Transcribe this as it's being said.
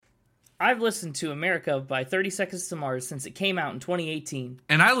I've listened to America by 30 Seconds to Mars since it came out in 2018.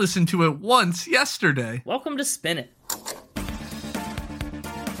 And I listened to it once yesterday. Welcome to Spin It.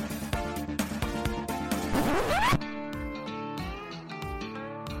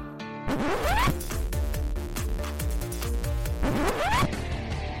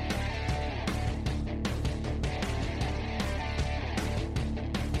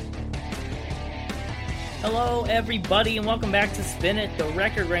 Hello, everybody, and welcome back to Spin It, the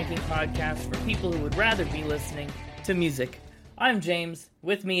record ranking podcast for people who would rather be listening to music. I'm James.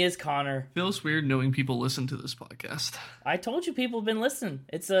 With me is Connor. Feels weird knowing people listen to this podcast. I told you people have been listening.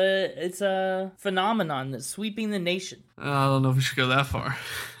 It's a phenomenon that's sweeping the nation. I don't know if we should go that far.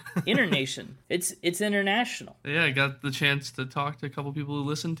 Internation. It's international. Yeah, I got the chance to talk to a couple people who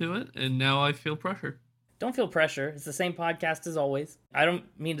listen to it, and now I feel pressure. Don't feel pressure. It's the same podcast as always. I don't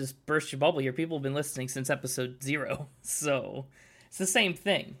mean to burst your bubble here. People have been listening since episode 0, so it's the same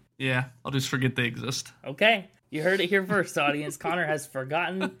thing. Yeah, I'll just forget they exist. Okay, you heard it here first, audience. Connor has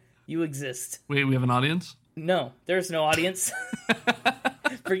forgotten you exist. Wait, we have an audience? No, there's no audience.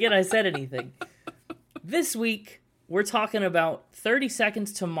 Forget I said anything. This week, we're talking about 30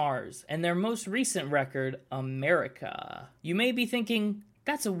 Seconds to Mars and their most recent record, America. You may be thinking,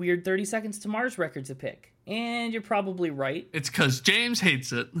 that's a weird 30 Seconds to Mars record to pick. And you're probably right. It's because James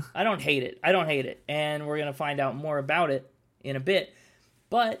hates it. I don't hate it. And we're going to find out more about it in a bit.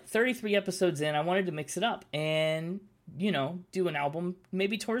 But 33 episodes in, I wanted to mix it up and, do an album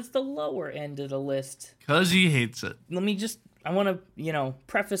maybe towards the lower end of the list. Because he hates it. I want to,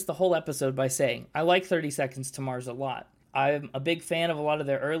 preface the whole episode by saying I like 30 Seconds to Mars a lot. I'm a big fan of a lot of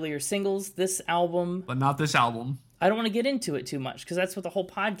their earlier singles. This album... But not this album. I don't want to get into it too much because that's what the whole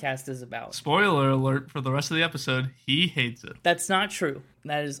podcast is about. Spoiler alert for the rest of the episode, he hates it. That's not true.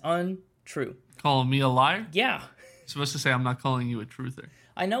 That is untrue. Calling me a liar? Yeah. You're supposed to say I'm not calling you a truther.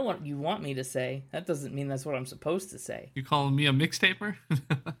 I know what you want me to say. That doesn't mean that's what I'm supposed to say. You calling me a mixtaper?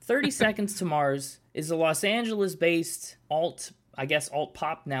 30 Seconds to Mars is a Los Angeles-based alt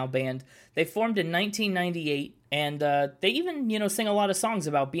pop now band. They formed in 1998, and they even, sing a lot of songs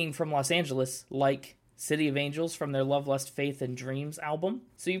about being from Los Angeles, like City of Angels from their Love, Lust, Faith, and Dreams album.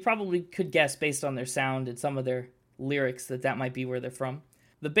 So you probably could guess based on their sound and some of their lyrics that might be where they're from.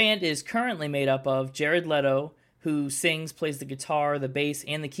 The band is currently made up of Jared Leto, who sings, plays the guitar, the bass,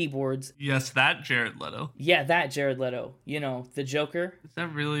 and the keyboards. Yes, that Jared Leto. Yeah, that Jared Leto. The Joker. Is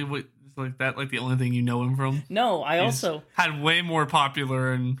that really what... Like that, like the only thing you know him from? No, I also had way more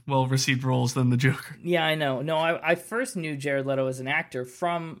popular and well-received roles than the Joker. Yeah, I know. No, I first knew Jared Leto as an actor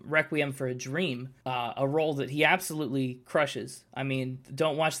from Requiem for a Dream, a role that he absolutely crushes. I mean,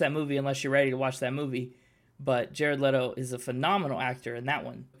 don't watch that movie unless you're ready to watch that movie. But Jared Leto is a phenomenal actor in that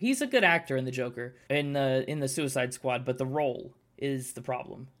one. He's a good actor in the Joker, in the Suicide Squad, but the role is the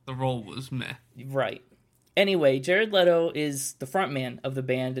problem. The role was meh. Right. Anyway, Jared Leto is the frontman of the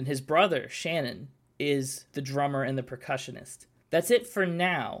band, and his brother, Shannon, is the drummer and the percussionist. That's it for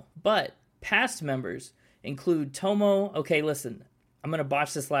now, but past members include Tomo... Okay, listen, I'm going to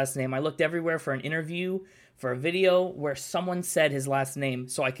botch this last name. I looked everywhere for an interview, for a video, where someone said his last name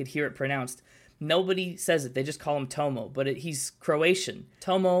so I could hear it pronounced. Nobody says it, they just call him Tomo, but he's Croatian.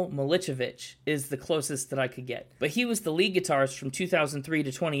 Tomo Milicevic is the closest that I could get. But he was the lead guitarist from 2003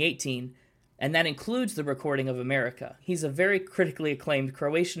 to 2018, and that includes the recording of America. He's a very critically acclaimed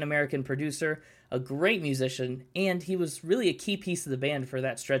Croatian-American producer, a great musician, and he was really a key piece of the band for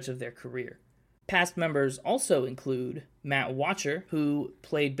that stretch of their career. Past members also include Matt Watcher, who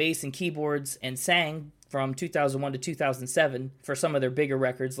played bass and keyboards and sang from 2001 to 2007 for some of their bigger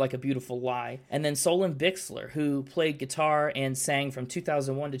records like A Beautiful Lie, and then Solon Bixler, who played guitar and sang from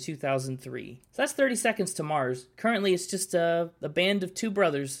 2001 to 2003. So that's 30 Seconds to Mars. Currently, it's just a band of two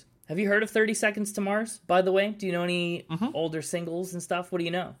brothers. Have you heard of 30 Seconds to Mars, by the way? Do you know any older singles and stuff? What do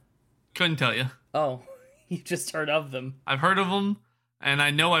you know? Couldn't tell you. Oh, you just heard of them. I've heard of them, and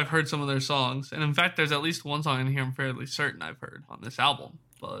I know I've heard some of their songs. And in fact, there's at least one song in here I'm fairly certain I've heard on this album.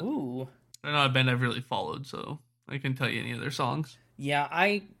 But ooh. They're not a band I've really followed, so I couldn't tell you any of their songs. Yeah,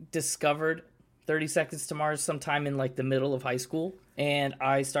 I discovered 30 Seconds to Mars sometime in the middle of high school, and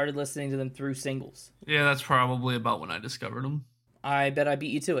I started listening to them through singles. Yeah, that's probably about when I discovered them. I bet I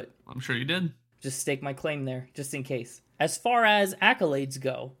beat you to it. I'm sure you did. Just stake my claim there, just in case. As far as accolades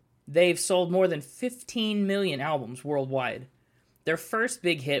go, they've sold more than 15 million albums worldwide. Their first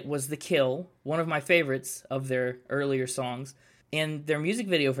big hit was The Kill, one of my favorites of their earlier songs, and their music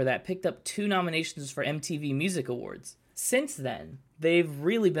video for that picked up 2 nominations for MTV Music Awards. Since then, they've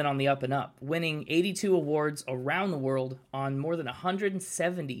really been on the up and up, winning 82 awards around the world on more than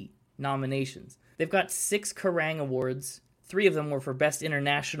 170 nominations. They've got 6 Kerrang Awards, 3 of them were for Best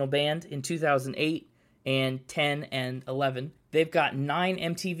International Band in 2008 and 10 and 11. They've got 9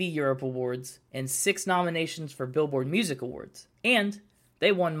 MTV Europe Awards and 6 nominations for Billboard Music Awards. And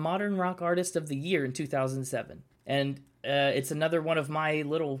they won Modern Rock Artist of the Year in 2007. And it's another one of my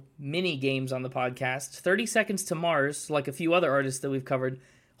little mini games on the podcast. 30 Seconds to Mars, like a few other artists that we've covered,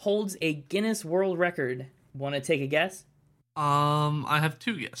 holds a Guinness World Record. Want to take a guess? I have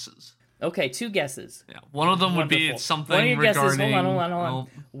 2 guesses. Okay, 2 guesses. Yeah, one of them would be Wonderful. something One of your regarding... guesses, hold on.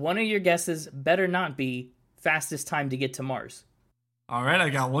 One of your guesses better not be fastest time to get to Mars. All right, I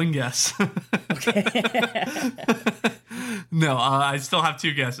got 1 guess. Okay. No, I still have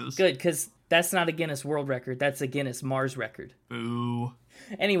 2 guesses. Good, because that's not a Guinness World Record. That's a Guinness Mars record. Boo.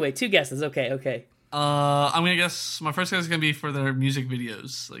 Anyway, 2 guesses. Okay. I'm gonna guess my first guess is gonna be for their music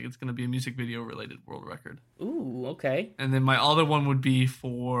videos. Like it's gonna be a music video related world record. Ooh, okay. And then my other one would be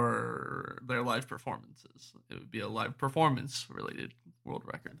for their live performances. It would be a live performance related world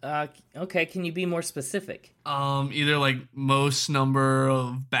record. Okay, can you be more specific? Either like most number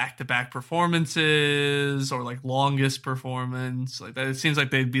of back-to-back performances or like longest performance. Like that. It seems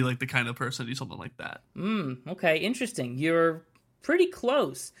like they'd be like the kind of person to do something like that. Okay, interesting. You're pretty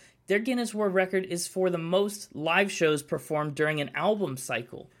close. Their Guinness World Record is for the most live shows performed during an album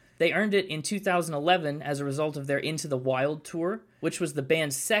cycle. They earned it in 2011 as a result of their Into the Wild tour, which was the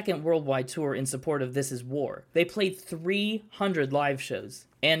band's second worldwide tour in support of This Is War. They played 300 live shows,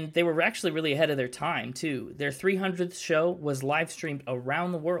 and they were actually really ahead of their time, too. Their 300th show was live-streamed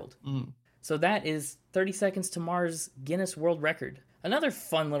around the world. So that is 30 Seconds to Mars Guinness World Record. Another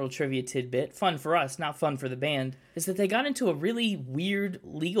fun little trivia tidbit, fun for us, not fun for the band, is that they got into a really weird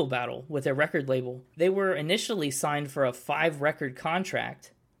legal battle with their record label. They were initially signed for a 5-record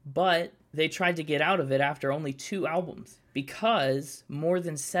contract, but they tried to get out of it after only 2 albums because more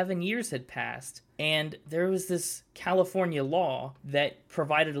than 7 years had passed, and there was this California law that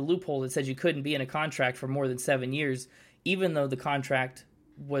provided a loophole that said you couldn't be in a contract for more than 7 years, even though the contract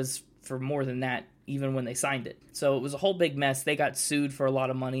was for more than that even when they signed it. So it was a whole big mess. They got sued for a lot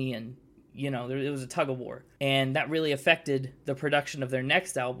of money, and it was a tug of war. And that really affected the production of their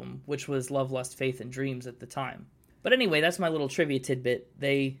next album, which was Love, Lust, Faith, and Dreams at the time. But anyway, that's my little trivia tidbit.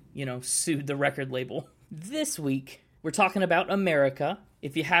 They, sued the record label. This week, we're talking about America.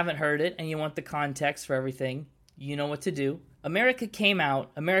 If you haven't heard it and you want the context for everything, you know what to do. America came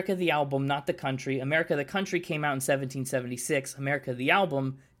out, America the album, not the country. America the country came out in 1776. America the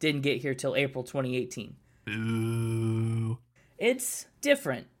album didn't get here till April 2018. Boo. It's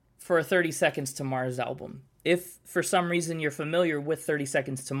different for a 30 Seconds to Mars album. If for some reason you're familiar with 30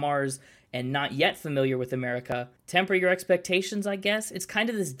 Seconds to Mars and not yet familiar with America, temper your expectations, I guess. It's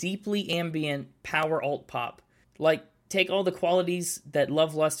kind of this deeply ambient power alt pop. Like, take all the qualities that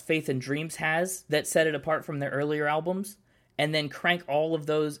Love, Lust, Faith, and Dreams has that set it apart from their earlier albums, and then crank all of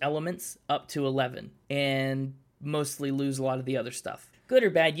those elements up to 11, and mostly lose a lot of the other stuff. Good or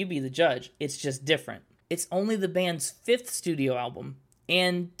bad, you be the judge. It's just different. It's only the band's 5th studio album,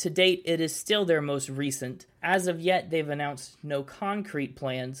 and to date, it is still their most recent. As of yet, they've announced no concrete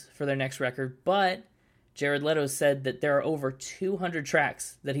plans for their next record, but Jared Leto said that there are over 200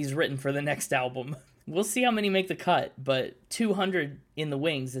 tracks that he's written for the next album. We'll see how many make the cut, but 200 in the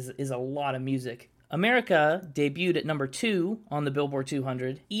wings is a lot of music. America debuted at number 2 on the Billboard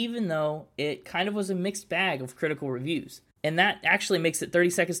 200, even though it kind of was a mixed bag of critical reviews. And that actually makes it 30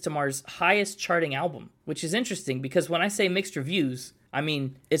 Seconds to Mars' highest charting album, which is interesting because when I say mixed reviews, I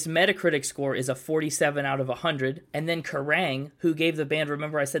mean, its Metacritic score is a 47 out of 100, and then Kerrang, who gave the band,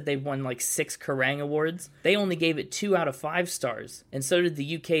 remember I said they won like 6 Kerrang awards? They only gave it 2 out of 5 stars, and so did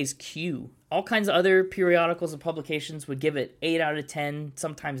the UK's Q. All kinds of other periodicals and publications would give it 8 out of 10,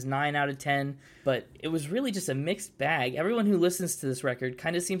 sometimes 9 out of 10, but it was really just a mixed bag. Everyone who listens to this record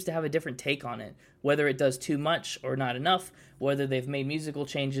kind of seems to have a different take on it, whether it does too much or not enough, whether they've made musical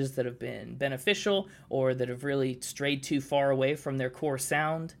changes that have been beneficial or that have really strayed too far away from their core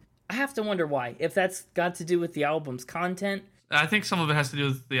sound. I have to wonder why, if that's got to do with the album's content. I think some of it has to do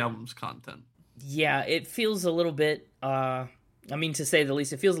with the album's content. Yeah, it feels a little bit... to say the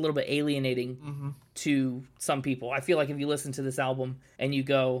least, it feels a little bit alienating to some people. I feel like if you listen to this album and you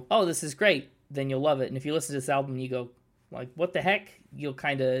go, oh, this is great, then you'll love it. And if you listen to this album and you go, like, what the heck? You'll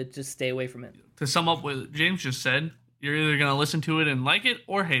kind of just stay away from it. To sum up what James just said, you're either going to listen to it and like it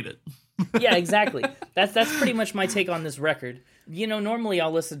or hate it. Yeah, exactly. That's pretty much my take on this record. Normally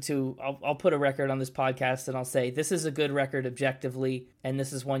I'll put a record on this podcast and I'll say, this is a good record objectively, and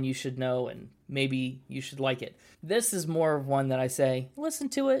this is one you should know, and maybe you should like it. This is more of one that I say, listen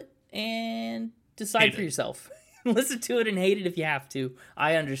to it and decide for yourself. Listen to it and hate it if you have to.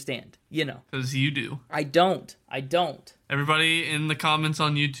 I understand. You know. Because you do. I don't. Everybody in the comments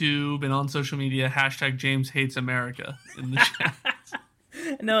on YouTube and on social media, hashtag James hates America in the chat.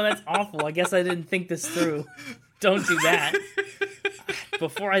 No, that's awful. I guess I didn't think this through. Don't do that.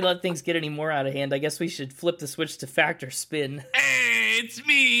 Before I let things get any more out of hand, I guess we should flip the switch to fact or spin. Hey, it's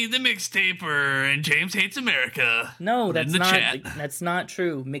me, the mixtaper, and James hates America. No, Put it that's not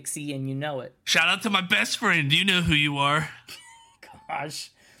true, Mixie, and you know it. Shout out to my best friend. You know who you are.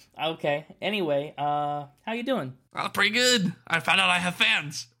 Gosh. Okay. Anyway, how you doing? Oh, pretty good. I found out I have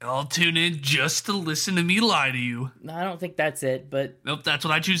fans. I'll tune in just to listen to me lie to you. No, I don't think that's it, but... Nope, that's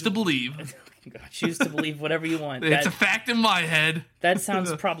what I choose to believe. Choose to believe whatever you want. It's a fact in my head. That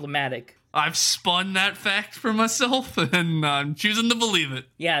sounds problematic. I've spun that fact for myself, and I'm choosing to believe it.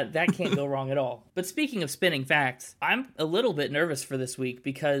 Yeah, that can't go wrong at all. But speaking of spinning facts, I'm a little bit nervous for this week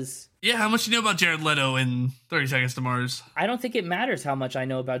because... Yeah, how much do you know about Jared Leto in 30 Seconds to Mars? I don't think it matters how much I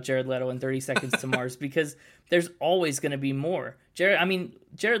know about Jared Leto in 30 Seconds to Mars because there's always going to be more.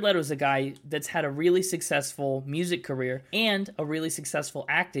 Jared Leto's a guy that's had a really successful music career and a really successful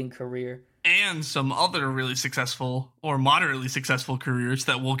acting career. And some other really successful or moderately successful careers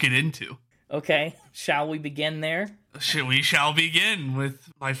that we'll get into. Okay, shall we begin there? We shall begin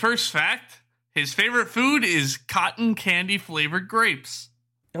with my first fact. His favorite food is cotton candy flavored grapes.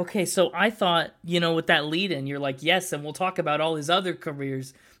 Okay, so I thought, with that lead in, you're like, yes, and we'll talk about all his other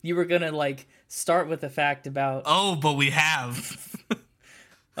careers. You were going to, start with the fact about... Oh, but we have.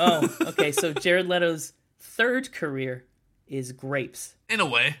 Oh, okay, so Jared Leto's third career is grapes. In a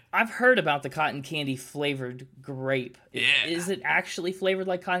way. I've heard about the cotton candy flavored grape. Yeah. Is it actually flavored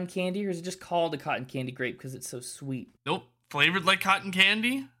like cotton candy, or is it just called a cotton candy grape because it's so sweet? Nope. Flavored like cotton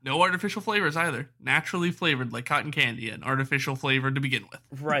candy. No artificial flavors either. Naturally flavored like cotton candy and artificial flavor to begin with.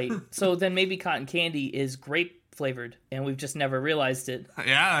 Right. So then maybe cotton candy is grape flavored and we've just never realized it.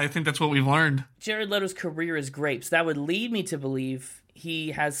 Yeah, I think that's what we've learned. Jared Leto's career is grapes. That would lead me to believe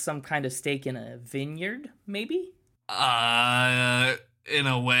he has some kind of stake in a vineyard, maybe? In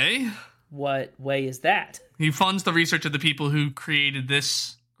a way. What way is that? He funds the research of the people who created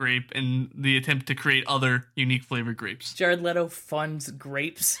this grape and the attempt to create other unique flavored grapes. Jared Leto funds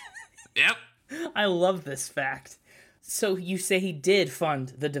grapes? Yep. I love this fact. So you say he did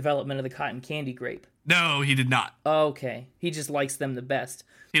fund the development of the cotton candy grape? No, he did not. Okay. He just likes them the best.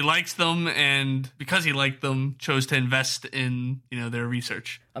 He likes them, and because he liked them, chose to invest in, their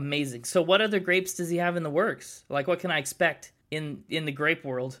research. Amazing. So what other grapes does he have in the works? What can I expect in the grape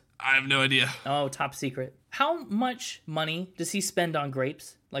world? I have no idea. Oh, top secret. How much money does he spend on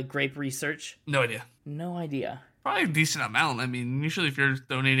grapes? Like grape research? No idea. No idea. Probably a decent amount. I mean, usually if you're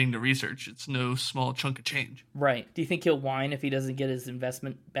donating to research, it's no small chunk of change. Right. Do you think he'll whine if he doesn't get his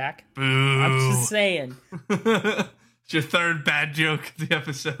investment back? Boo. I'm just saying. It's your third bad joke of the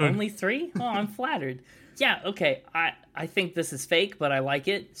episode. Only 3? Oh, I'm flattered. Yeah, okay. I think this is fake, but I like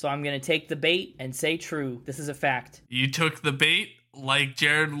it. So I'm going to take the bait and say true. This is a fact. You took the bait like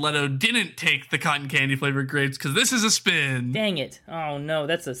Jared Leto didn't take the cotton candy flavored grapes because this is a spin. Dang it. Oh, no.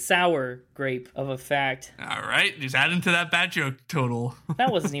 That's a sour grape of a fact. All right. Just add into that bad joke total. That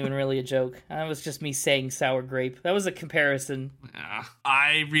wasn't even really a joke. That was just me saying sour grape. That was a comparison. Yeah.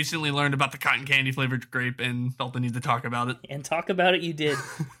 I recently learned about the cotton candy flavored grape and felt the need to talk about it. And talk about it you did.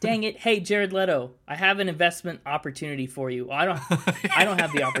 Dang it. Hey, Jared Leto, I have an investment opportunity for you. I don't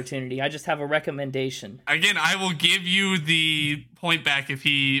have the opportunity. I just have a recommendation. Again, I will give you the point back if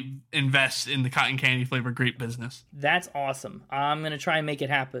he invests in the cotton candy flavored grape business. That's awesome. I'm going to try and make it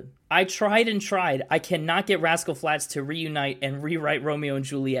happen. I tried and tried. I cannot get Rascal Flatts to reunite and rewrite Romeo and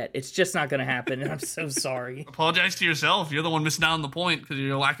Juliet. It's just not going to happen, and I'm so sorry. Apologize to yourself. You're the one missing out on the point because of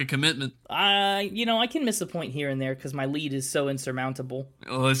your lack of commitment. I can miss a point here and there because my lead is so insurmountable.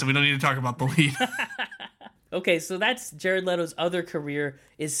 Listen, we don't need to talk about the lead. Okay, so that's Jared Leto's other career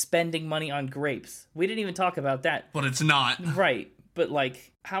is spending money on grapes. We didn't even talk about that. But it's not. Right, but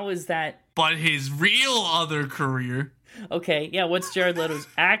how is that? But his real other career... Okay, yeah, what's Jared Leto's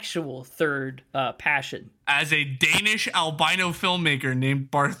actual third passion? As a Danish albino filmmaker named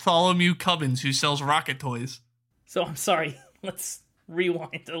Bartholomew Cubbins who sells rocket toys. So, I'm sorry, let's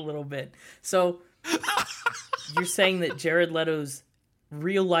rewind a little bit. So, you're saying that Jared Leto's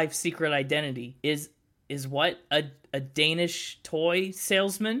real-life secret identity is what? A Danish toy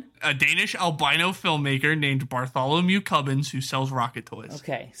salesman? A Danish albino filmmaker named Bartholomew Cubbins who sells rocket toys.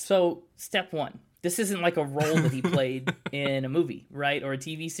 Okay, so step 1. This isn't like a role that he played in a movie, right? Or a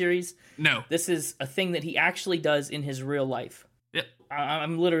TV series? No. This is a thing that he actually does in his real life. Yep.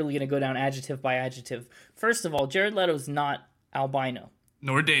 I'm literally going to go down adjective by adjective. First of all, Jared Leto's not albino.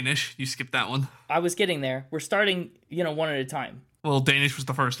 Nor Danish. You skipped that one. I was getting there. We're starting, one at a time. Well, Danish was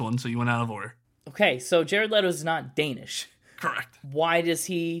the first one, so you went out of order. Okay, so Jared Leto's not Danish. Correct. Why does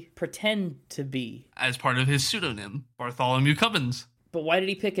he pretend to be? As part of his pseudonym, Bartholomew Cubbins. But why did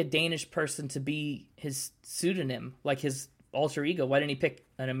he pick a Danish person to be his pseudonym, like his alter ego? Why didn't he pick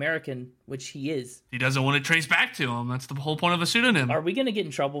an American, which he is? He doesn't want it traced back to him. That's the whole point of a pseudonym. Are we going to get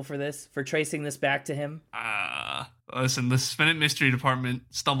in trouble for this, for tracing this back to him? Listen, the Spin It Mystery Department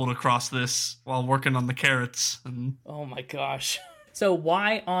stumbled across this while working on the carrots. And oh my gosh. So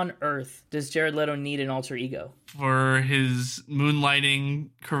why on earth does Jared Leto need an alter ego? for his moonlighting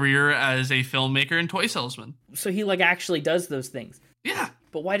career as a filmmaker and toy salesman. So he actually does those things. Yeah,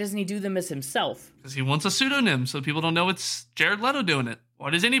 But why doesn't he do them as himself? because he wants a pseudonym so people don't know it's Jared Leto doing it. Why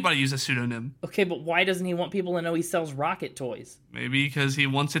does anybody use a pseudonym? Okay, but why doesn't he want people to know he sells rocket toys? Maybe because he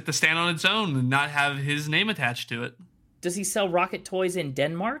wants it to stand on its own and not have his name attached to it. Does he sell rocket toys in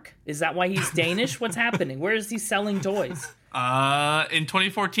Denmark? Is that why he's Danish? What's happening? Where is he selling toys? In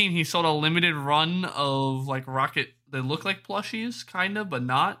 2014, he sold a limited run of rocket. They look like plushies, kind of, but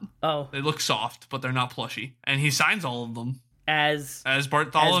not. Oh, They look soft, but they're not plushy. And he signs all of them as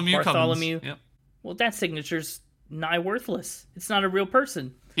Bartholomew Bartholomew? Cubbins. Yep. well, that signature's nigh worthless. It's not a real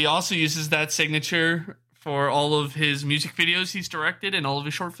person. He also uses that signature for all of his music videos he's directed and all of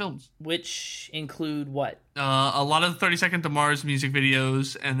his short films. Which include what? A lot of 30 Second to Mars music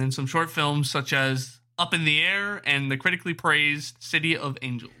videos, and then some short films such as Up in the Air and the critically praised City of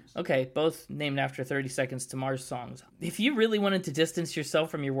Angels. Okay, both named after 30 Seconds to Mars songs. If you really wanted to distance yourself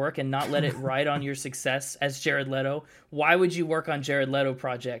from your work and not let it ride on your success as Jared Leto, why would you work on Jared Leto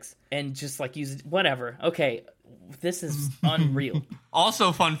projects and just use it? Whatever. Okay, this is unreal.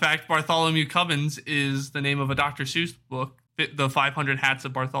 Also, fun fact, Bartholomew Cubbins is the name of a Dr. Seuss book, The 500 Hats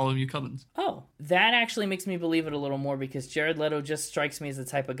of Bartholomew Cubbins. Oh, that actually makes me believe it a little more because Jared Leto just strikes me as the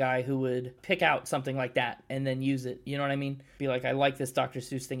type of guy who would pick out something like that and then use it. You know what I mean? Be like, I like this Dr.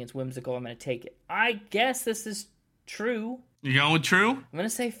 Seuss thing. It's whimsical. I'm going to take it. I guess this is true. You going with true? I'm going to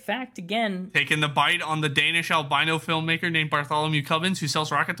say fact again. Taking the bite on the Danish albino filmmaker named Bartholomew Cubbins who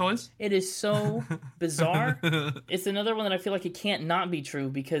sells rocket toys? It is so bizarre. It's another one that I feel like it can't not be true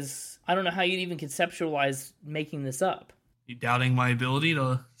because I don't know how you'd even conceptualize making this up. You doubting my ability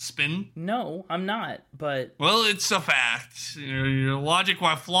to spin? No, I'm not, but... Well, it's a fact. Your logic,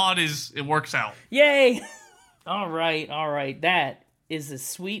 while flawed, it works out. Yay! All right. That is as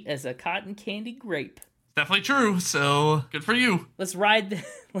sweet as a cotton candy grape. Definitely true, so good for you. Let's ride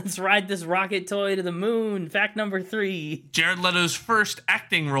this rocket toy to the moon. Fact number 3. Jared Leto's first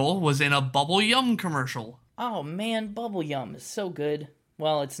acting role was in a Bubble Yum commercial. Oh man, Bubble Yum is so good.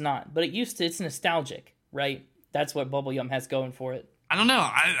 Well, it's not, but it's nostalgic, right? That's what Bubble Yum has going for it. I don't know.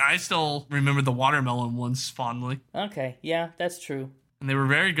 I still remember the watermelon ones fondly. Okay, yeah, that's true. And they were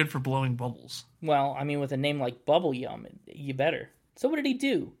very good for blowing bubbles. Well, I mean, with a name like Bubble Yum, you better. So what did he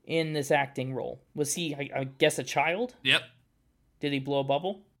do in this acting role? Was he, I guess, a child? Yep. Did he blow a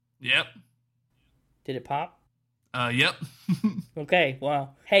bubble? Yep. Did it pop? Yep. Okay,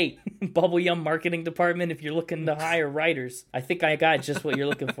 well, hey, Bubble Yum marketing department, if you're looking to hire writers, I think I got just what you're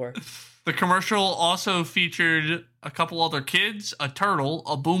looking for. The commercial also featured a couple other kids, a turtle,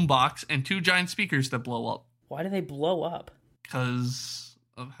 a boombox, and 2 giant speakers that blow up. Why do they blow up? Because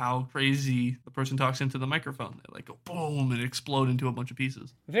of how crazy the person talks into the microphone. They go boom and explode into a bunch of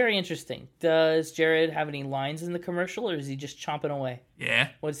pieces. Very interesting. Does Jared have any lines in the commercial, or is he just chomping away? Yeah.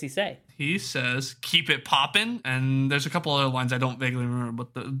 What does he say? He says, "Keep it poppin'," and there's a couple other lines I don't vaguely remember,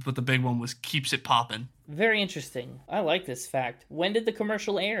 but the big one was "Keeps it poppin'." Very interesting. I like this fact. When did the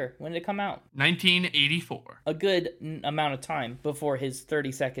commercial air? When did it come out? 1984. A good amount of time before his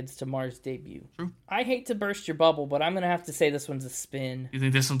 30 Seconds to Mars debut. True. I hate to burst your bubble, but I'm gonna have to say this one's a spin. You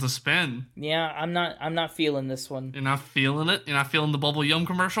think this one's a spin? Yeah, I'm not feeling this one. You're not feeling it? You're not feeling the Bubble Yum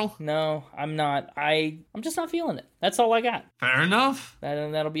commercial? No, I'm not. I'm just not feeling it. That's all I got. Fair enough.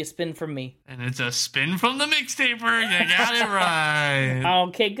 That'll be a spin from me. And it's a spin from the mixtaper. You got it right.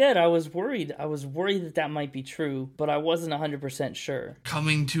 Okay, good. I was worried that might be true, but I wasn't 100% sure.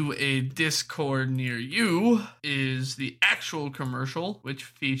 Coming to a Discord near you is the actual commercial, which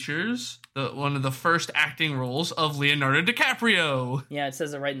features one of the first acting roles of Leonardo DiCaprio. Yeah, it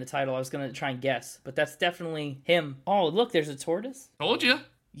says it right in the title. I was going to try and guess, but that's definitely him. Oh, look, there's a tortoise. Told you.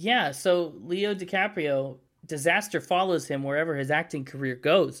 Yeah, so Leo DiCaprio, disaster follows him wherever his acting career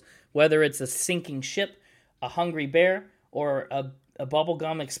goes, whether it's a sinking ship, a hungry bear, or a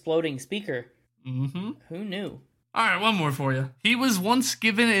bubblegum exploding speaker. Mm-hmm. Who knew? All right, one more for you. He was once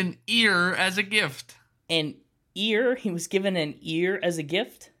given an ear as a gift. An ear? He was given an ear as a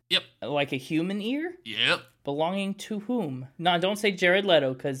gift? Yep. Like a human ear? Yep. Belonging to whom? No, don't say Jared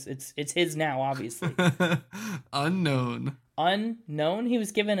Leto, because it's his now, obviously. Unknown. Unknown? He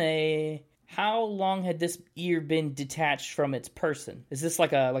was given a... How long had this ear been detached from its person? Is this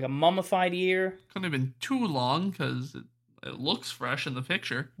like a mummified ear? Couldn't have been too long, because it looks fresh in the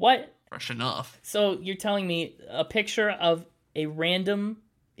picture. What? Fresh enough. So you're telling me a picture of a random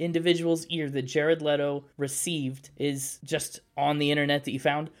individual's ear that Jared Leto received is just on the internet that you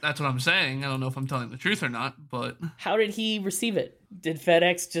found? That's what I'm saying. I don't know if I'm telling the truth or not, but... How did he receive it? Did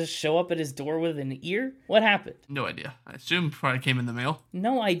FedEx just show up at his door with an ear? What happened? No idea. I assume it probably came in the mail.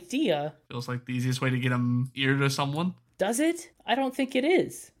 No idea. Feels like the easiest way to get him ear to someone. Does it? I don't think it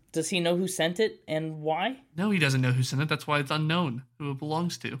is. Does he know who sent it and why? No, he doesn't know who sent it. That's why it's unknown who it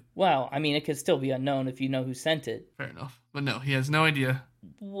belongs to. Well, I mean, it could still be unknown if you know who sent it. Fair enough. But no, he has no idea.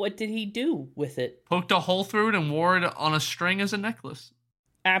 What did he do with it? Poked a hole through it and wore it on a string as a necklace.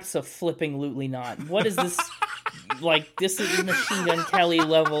 Abso-flipping-lutely not. What is this? Like, this is Machine Gun Kelly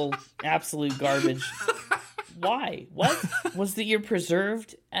level absolute garbage. Why? What? Was the ear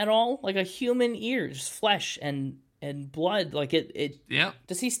preserved at all? Like a human ear, just flesh and blood. Like it. Yep.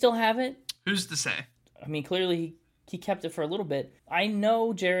 Does he still have it? Who's to say? I mean, clearly he kept it for a little bit. I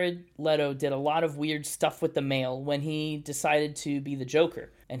know Jared Leto did a lot of weird stuff with the mail when he decided to be the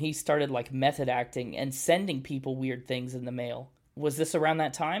Joker. And he started like method acting and sending people weird things in the mail. Was this around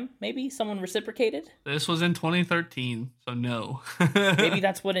that time? Maybe someone reciprocated? This was in 2013, so no. Maybe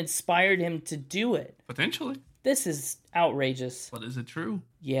that's what inspired him to do it. Potentially. This is outrageous. But is it true?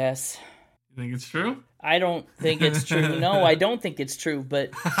 Yes. You think it's true? I don't think it's true. No, I don't think it's true,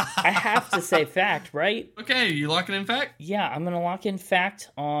 but I have to say fact, right? Okay, you locking in fact? Yeah, I'm going to lock in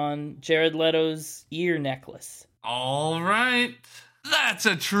fact on Jared Leto's ear necklace. All right. That's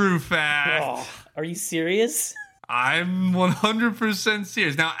a true fact. Oh, are you serious? I'm 100%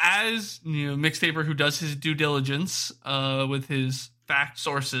 serious. Now, as Mixtaper who does his due diligence with his fact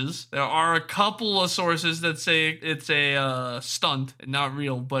sources, there are a couple of sources that say it's a stunt and not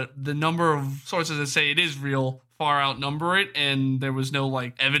real, but the number of sources that say it is real far outnumber it, and there was no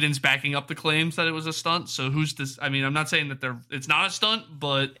like evidence backing up the claims that it was a stunt. So who's this? I mean, I'm not saying that it's not a stunt,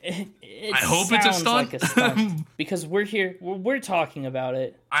 but it I hope it's a stunt. Like a stunt because we're talking about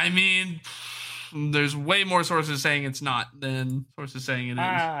it. I mean, there's way more sources saying it's not than sources saying it is.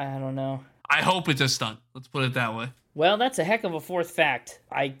 I don't know. I hope it's a stunt. Let's put it that way. Well, that's a heck of a fourth fact.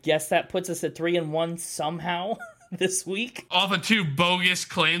 I guess that puts us at 3-1 somehow this week. Off of two bogus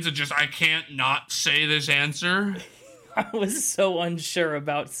claims of just, I can't not say this answer. I was so unsure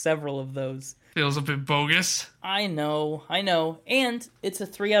about several of those. Feels a bit bogus. I know. And it's a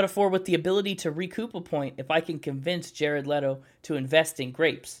 3 out of 4 with the ability to recoup a point if I can convince Jared Leto to invest in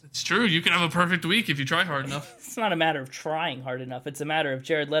grapes. It's true. You can have a perfect week if you try hard enough. It's not a matter of trying hard enough. It's a matter of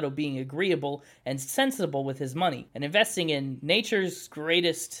Jared Leto being agreeable and sensible with his money and investing in nature's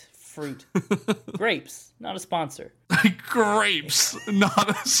greatest fruit. Grapes, not a sponsor. Grapes, not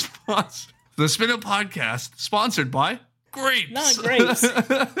a sponsor. The Spin Up Podcast, sponsored by grapes. Not grapes.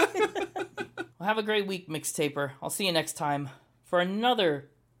 Well, have a great week, Mixtaper. I'll see you next time for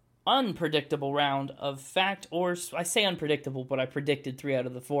another unpredictable round of fact or... I say unpredictable, but I predicted 3 out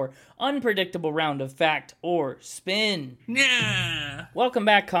of the 4. Unpredictable round of fact or spin. Yeah. Welcome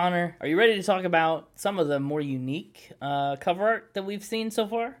back, Connor. Are you ready to talk about some of the more unique cover art that we've seen so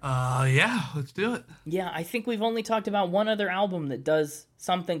far? Yeah, let's do it. Yeah, I think we've only talked about one other album that does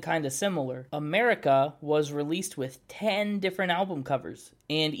something kind of similar. America was released with 10 different album covers,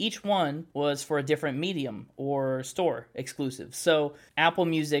 and each one was for a different medium or store exclusive. So Apple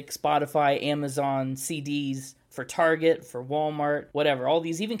Music, Spotify, Amazon, CDs, for Target, for Walmart, whatever, all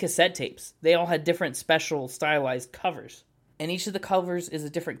these, even cassette tapes, they all had different special stylized covers. And each of the covers is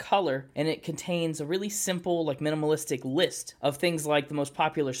a different color, and it contains a really simple, like minimalistic list of things like the most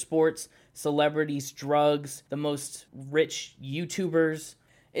popular sports, celebrities, drugs, the most rich YouTubers.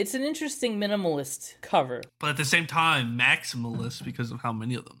 It's an interesting minimalist cover. But at the same time, maximalist because of how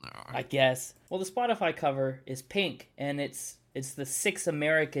many of them there are. I guess. Well, the Spotify cover is pink, and it's the 6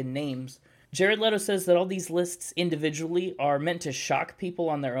 American names. Jared Leto says that all these lists individually are meant to shock people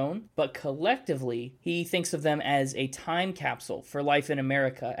on their own, but collectively, he thinks of them as a time capsule for life in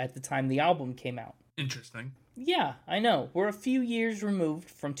America at the time the album came out. Interesting. Yeah, I know. We're a few years removed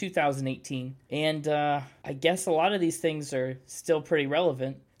from 2018, and I guess a lot of these things are still pretty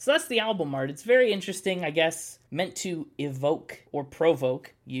relevant. So that's the album art. It's very interesting, I guess, meant to evoke or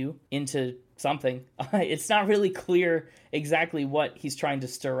provoke you into something. It's not really clear exactly what he's trying to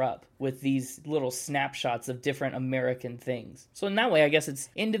stir up with these little snapshots of different American things. So in that way, I guess it's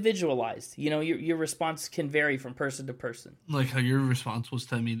individualized. You know, your response can vary from person to person. Like how your response was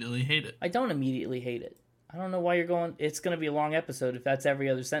to immediately hate it. I don't immediately hate it. I don't know why you're going... It's going to be a long episode if that's every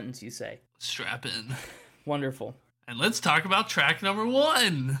other sentence you say. Strap in. Wonderful. And let's talk about track number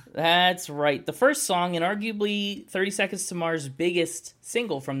 1. That's right. The first song, and arguably 30 Seconds to Mars' biggest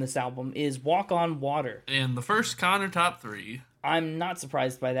single from this album, is Walk on Water. And the first Connor top 3. I'm not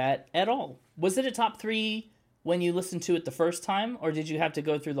surprised by that at all. Was it a top 3 when you listened to it the first time, or did you have to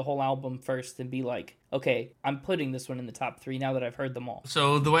go through the whole album first and be like, okay, I'm putting this one in the top 3 now that I've heard them all?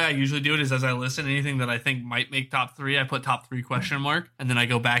 So the way I usually do it is as I listen, anything that I think might make top 3, I put top 3 question mark, and then I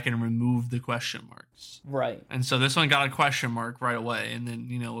go back and remove the question marks. Right. And so this one got a question mark right away, and then,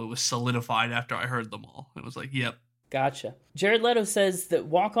 it was solidified after I heard them all. It was like, yep. Gotcha. Jared Leto says that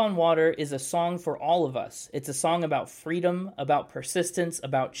Walk on Water is a song for all of us. It's a song about freedom, about persistence,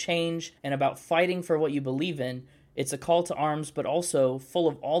 about change, and about fighting for what you believe in. It's a call to arms, but also full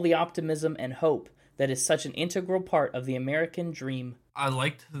of all the optimism and hope that is such an integral part of the American dream. I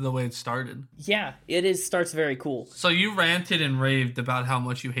liked the way it started. Yeah, starts very cool. So you ranted and raved about how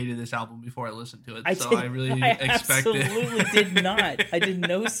much you hated this album before I listened to it. I absolutely did not. I did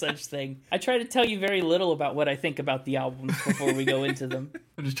no such thing. I try to tell you very little about what I think about the albums before we go into them.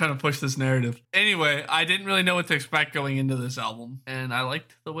 I'm just trying to push this narrative. Anyway, I didn't really know what to expect going into this album, and I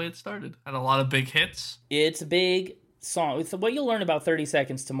liked the way it started. Had a lot of big hits. It's a big song. So what you'll learn about 30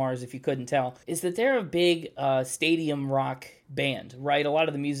 Seconds to Mars, if you couldn't tell, is that they're a big stadium rock band, right? A lot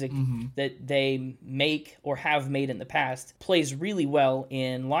of the music that they make or have made in the past plays really well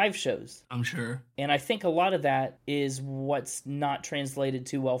in live shows. I'm sure. And I think a lot of that is what's not translated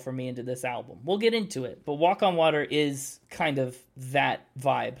too well for me into this album. We'll get into it, but Walk on Water is kind of that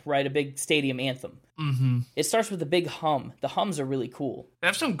vibe, right? A big stadium anthem. Mm-hmm. It starts with a big hum. The hums are really cool. They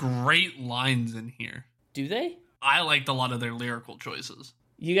have some great lines in here. Do they? I liked a lot of their lyrical choices.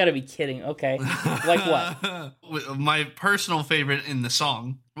 You gotta be kidding. Okay. Like what? My personal favorite in the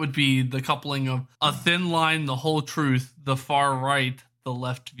song would be the coupling of a thin line, the whole truth, the far right, the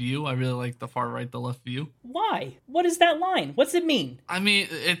left view. I really like the far right, the left view. Why? What is that line? What's it mean? I mean,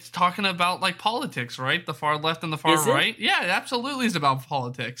 it's talking about like politics, right? The far left and the far right. Yeah, it absolutely is about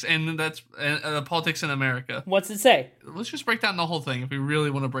politics, and that's politics in America. What's it say? Let's just break down the whole thing if we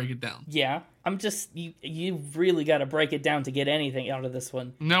really want to break it down. Yeah. I'm just, you really got to break it down to get anything out of this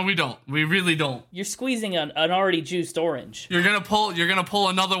one. No, we don't. We really don't. You're squeezing an already juiced orange. You're gonna pull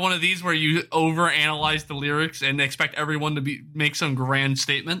another one of these where you overanalyze the lyrics and expect everyone to make some grand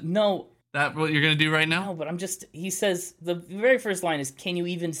statement. No. That what you're gonna do right now? No, but he says, the very first line is, can you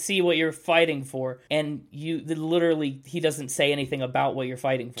even see what you're fighting for? And literally, he doesn't say anything about what you're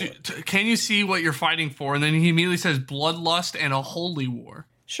fighting for. Can you see what you're fighting for? And then he immediately says bloodlust and a holy war.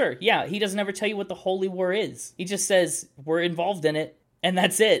 Sure, yeah, he doesn't ever tell you what the holy war is. He just says, we're involved in it, and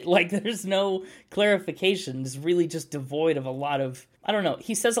that's it. Like, there's no clarification. It's really just devoid of a lot of, I don't know.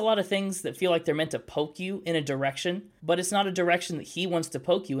 He says a lot of things that feel like they're meant to poke you in a direction, but it's not a direction that he wants to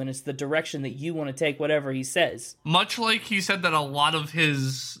poke you in. It's the direction that you want to take whatever he says. Much like he said that a lot of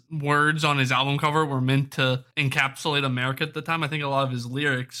his words on his album cover were meant to encapsulate America at the time, I think a lot of his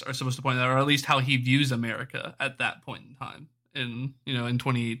lyrics are supposed to point out, or at least how he views America at that point in time. In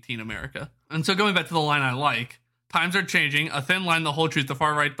 2018 America. And so going back to the line I like, times are changing, a thin line, the whole truth, the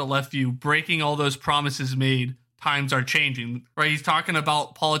far right, the left view, breaking all those promises made, times are changing, right? He's talking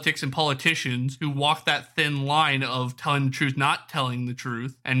about politics and politicians who walk that thin line of telling the truth, not telling the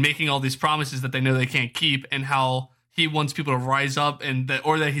truth, and making all these promises that they know they can't keep, and how he wants people to rise up,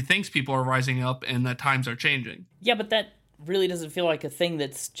 or that he thinks people are rising up, and that times are changing. Yeah, but that really doesn't feel like a thing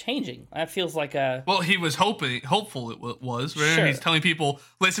that's changing. That feels like a... Well, he was hopeful it was. Right? Sure. He's telling people,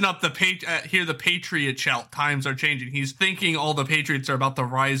 listen up, hear the patriot shout, times are changing. He's thinking all the patriots are about to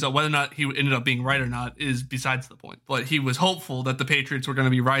rise up. Whether or not he ended up being right or not is besides the point. But he was hopeful that the patriots were going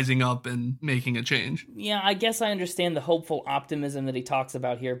to be rising up and making a change. Yeah, I guess I understand the hopeful optimism that he talks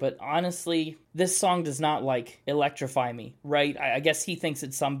about here, but honestly, this song does not, electrify me, right? I guess he thinks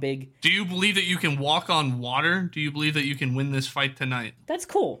it's some big... Do you believe that you can walk on water? Do you believe that you can win this fight tonight? That's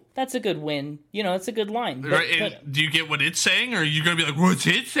cool. That's a good win. It's a good line. Right, do you get what it's saying, or are you going to be like, what's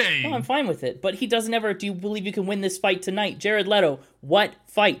it saying? No, I'm fine with it. But he doesn't ever, do you believe you can win this fight tonight? Jared Leto, what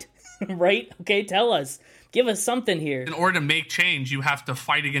fight? Right? Okay, tell us. Give us something here. In order to make change, you have to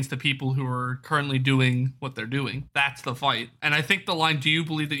fight against the people who are currently doing what they're doing. That's the fight. And I think the line, do you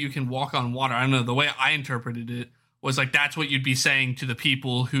believe that you can walk on water? I don't know, the way I interpreted it was that's what you'd be saying to the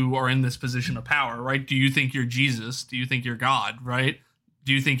people who are in this position of power, right? Do you think you're Jesus? Do you think you're God, right?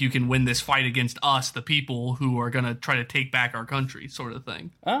 do you think you can win this fight against us, the people who are going to try to take back our country, sort of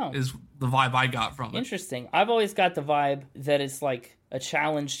thing. Oh. Is the vibe I got from it. Interesting. I've always got the vibe that it's like a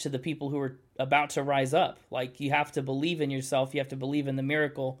challenge to the people who are about to rise up. Like, you have to believe in yourself. You have to believe in the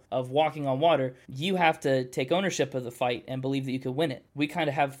miracle of walking on water. You have to take ownership of the fight and believe that you could win it. We kind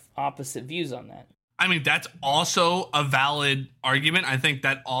of have opposite views on that. I mean, that's also a valid argument. I think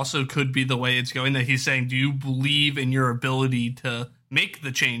that also could be the way it's going, that he's saying, do you believe in your ability to make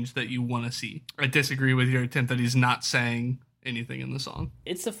the change that you want to see? I disagree with your attempt that he's not saying anything in the song.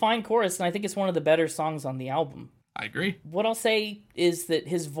 It's a fine chorus, and I think it's one of the better songs on the album. I agree. What I'll say is that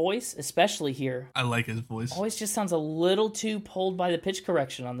his voice, especially here, I like his voice. Always just sounds a little too pulled by the pitch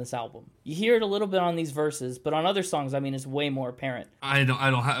correction on this album. You hear it a little bit on these verses, but on other songs, I mean, it's way more apparent. I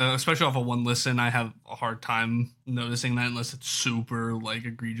don't especially off of one listen, I have a hard time noticing that unless it's super, like,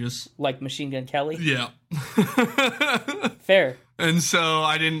 egregious. Like Machine Gun Kelly? Yeah. Fair. And so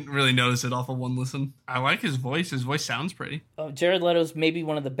I didn't really notice it off of one listen. I like his voice. His voice sounds pretty. Jared Leto's maybe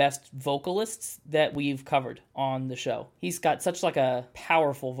one of the best vocalists that we've covered on the show. He's got such like a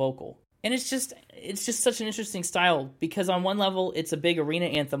powerful vocal. And it's just such an interesting style, because on one level it's a big arena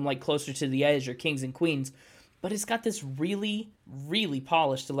anthem like Closer to the Edge or Kings and Queens, but it's got this really, really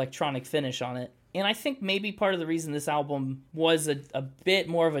polished electronic finish on it. And I think maybe part of the reason this album was a bit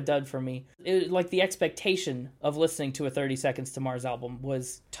more of a dud for me, like the expectation of listening to a 30 Seconds to Mars album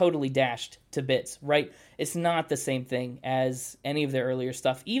was totally dashed to bits, right? It's not the same thing as any of their earlier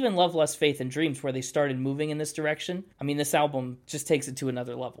stuff. Even Love, Lust, Faith, and Dreams, where they started moving in this direction, I mean, this album just takes it to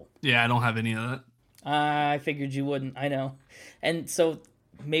another level. Yeah, I don't have any of that. I figured you wouldn't, I know. And so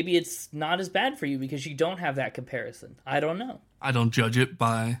maybe it's not as bad for you because you don't have that comparison. I don't know. I don't judge it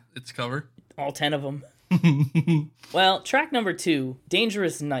by its cover. All 10 of them. Well, track number 2,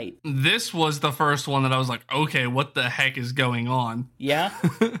 Dangerous Night. This was the first one that I was like, okay, what the heck is going on? Yeah?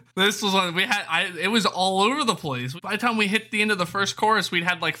 This was one it was all over the place. By the time we hit the end of the first chorus, we'd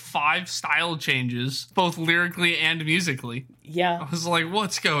had like 5 style changes, both lyrically and musically. Yeah. I was like,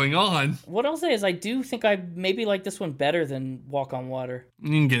 what's going on? What I'll say is I do think I maybe like this one better than Walk on Water. You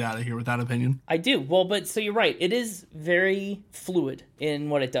can get out of here with that opinion. I do. Well, but so you're right. It is very fluid in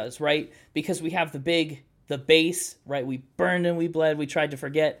what it does, right? Because we have the bass, right? We burned and we bled. We tried to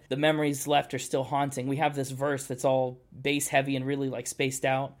forget. The memories left are still haunting. We have this verse that's all bass heavy and really like spaced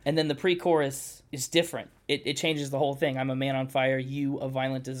out. And then the pre-chorus is different. It changes the whole thing. I'm a man on fire, you a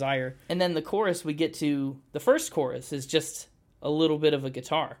violent desire. And then the chorus, we get to the first chorus is just a little bit of a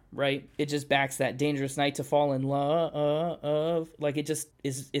guitar, right? It just backs that dangerous night to fall in love. Like it just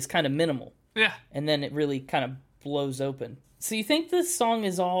is kind of minimal. Yeah. And then it really kind of blows open. So you think this song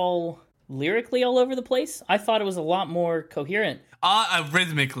is all lyrically all over the place? I thought it was a lot more coherent.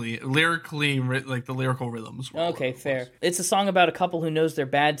 Rhythmically, lyrically, like the lyrical rhythms. Okay, fair. It's a song about a couple who knows they're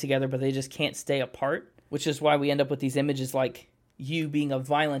bad together, but they just can't stay apart, which is why we end up with these images like you being a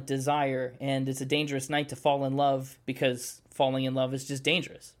violent desire, and it's a dangerous night to fall in love because falling in love is just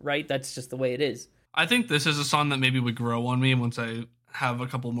dangerous, right? That's just the way it is. I think this is a song that maybe would grow on me once I have a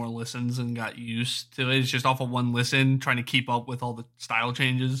couple more listens and got used to it. It's just off of one listen, trying to keep up with all the style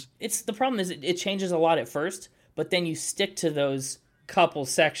changes. The problem is it changes a lot at first, but then you stick to those couple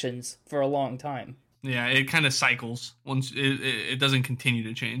sections for a long time. Yeah, it kind of cycles. Once it doesn't continue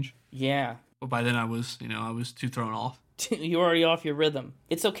to change. Yeah. But by then I was too thrown off. You're already off your rhythm.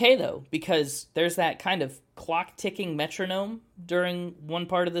 It's okay, though, because there's that kind of clock-ticking metronome during one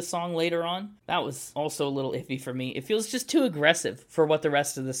part of the song later on. That was also a little iffy for me. It feels just too aggressive for what the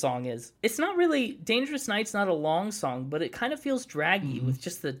rest of the song is. It's not really... Dangerous Night's not a long song, but it kind of feels draggy with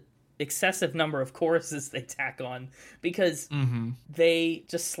just the excessive number of choruses they tack on, because they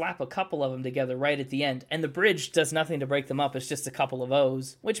just slap a couple of them together right at the end, and the bridge does nothing to break them up. It's just a couple of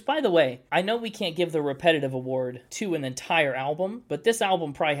O's, which, by the way, I know we can't give the repetitive award to an entire album, but this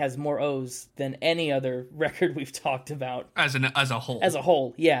album probably has more O's than any other record we've talked about as a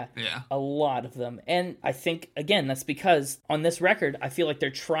whole. Yeah Yeah, a lot of them. And I think, again, that's because on this record I feel like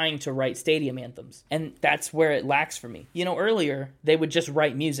they're trying to write stadium anthems, and that's where it lacks for me. Earlier they would just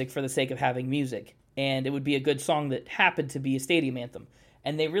write music for the sake of having music, and it would be a good song that happened to be a stadium anthem,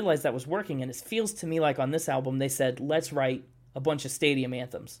 and they realized that was working. And it feels to me like on this album they said, let's write a bunch of stadium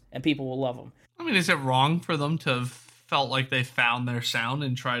anthems and people will love them. I mean, is it wrong for them to have felt like they found their sound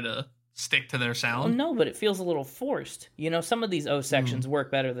and try to stick to their sound? Well, no, but it feels a little forced. Some of these O sections work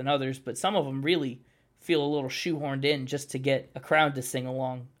better than others, but some of them really feel a little shoehorned in just to get a crowd to sing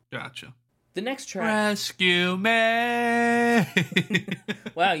along. Gotcha. The next track... Rescue Me!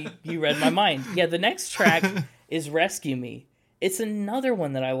 Wow, you read my mind. Yeah, the next track is Rescue Me. It's another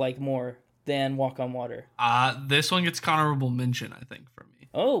one that I like more than Walk on Water. This one gets honorable mention, I think, for me.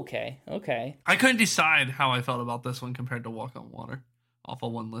 Okay, okay. I couldn't decide how I felt about this one compared to Walk on Water off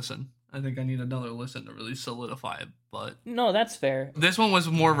of one listen. I think I need another listen to really solidify it, but No, that's fair. this one was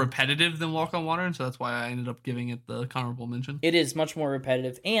more repetitive than Walk on Water, and so that's why I ended up giving it the honorable mention. It is much more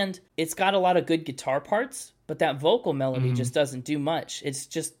repetitive, and it's got a lot of good guitar parts, but that vocal melody just doesn't do much. It's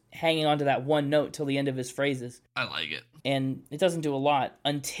just hanging on to that one note till the end of his phrases. I like it. And it doesn't do a lot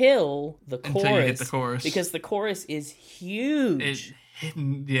until the chorus. Until you hit the chorus. Because the chorus is huge.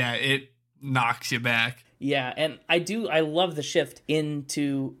 It knocks you back. Yeah, and I love the shift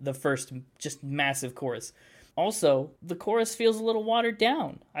into the first just massive chorus. Also, the chorus feels a little watered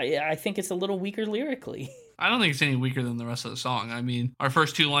down. I think it's a little weaker lyrically. I don't think it's any weaker than the rest of the song. I mean, our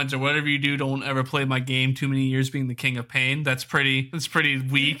first two lines are "Whatever you do, don't ever play my game. Too many years being the king of pain." That's pretty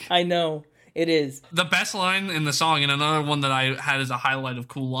weak. I know. It is. The best line in the song, and another one that I had as a highlight of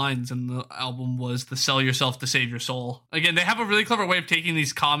cool lines in the album, was the "sell yourself to save your soul." Again, they have a really clever way of taking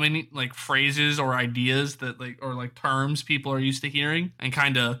these common like phrases or ideas that or terms people are used to hearing and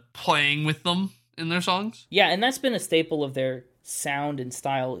kind of playing with them in their songs. Yeah, and that's been a staple of their sound and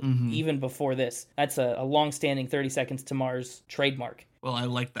style even before this. That's a long-standing 30 Seconds to Mars trademark. Well, I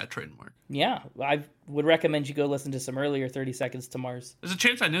like that trademark. Yeah, I would recommend you go listen to some earlier 30 Seconds to Mars. There's a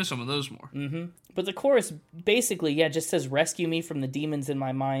chance I know some of those more. But the chorus basically, just says, rescue me from the demons in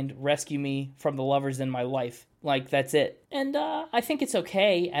my mind, rescue me from the lovers in my life. Like, that's it. And I think it's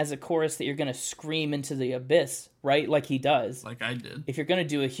okay as a chorus that you're going to scream into the abyss, right? Like he does. Like I did. If you're going to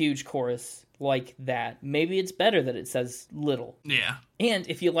do a huge chorus like that, maybe it's better that it says little. Yeah. And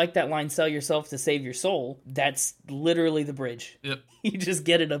if you like that line, sell yourself to save your soul, that's literally the bridge. Yep. You just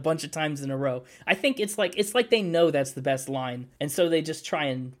get it a bunch of times in a row. I think it's like they know that's the best line, and so they just try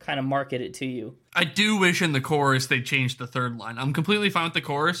and kind of market it to you. I do wish in the chorus they changed the third line. I'm completely fine with the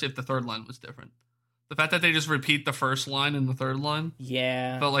chorus if the third line was different. The fact that they just repeat the first line and the third line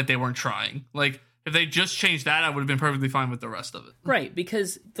felt like they weren't trying. Like, if they just changed that, I would have been perfectly fine with the rest of it. Right,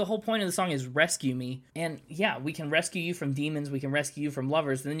 because the whole point of the song is rescue me. And yeah, we can rescue you from demons, we can rescue you from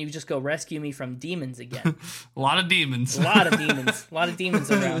lovers, and then you just go rescue me from demons again. A lot of demons. A lot of demons. A lot of demons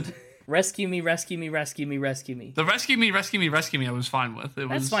around. Rescue me, rescue me, rescue me, rescue me. The rescue me, rescue me, rescue me I was fine with.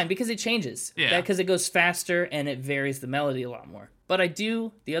 That's fine, because it changes. Yeah. Because it goes faster and it varies the melody a lot more. But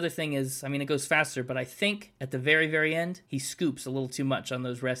the other thing is, it goes faster, but I think at the very, very end, he scoops a little too much on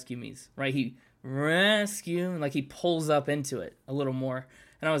those rescue me's, right? He rescue, like he pulls up into it a little more.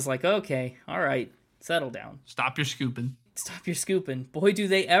 And I was like, okay, all right, settle down. Stop your scooping. Stop your scooping. Boy, do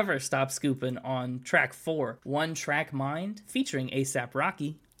they ever stop scooping on track 4, One Track Mind, featuring A$AP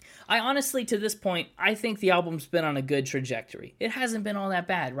Rocky. I honestly, to this point, I think the album's been on a good trajectory. It hasn't been all that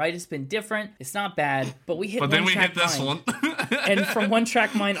bad, right? It's been different. It's not bad, but we hit But then we hit this one. And from One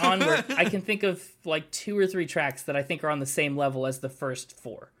Track Mind onward, I can think of like 2 or 3 tracks that I think are on the same level as the first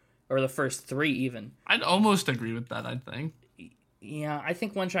 4. Or the first 3 even. I'd almost agree with that, I think. Yeah, I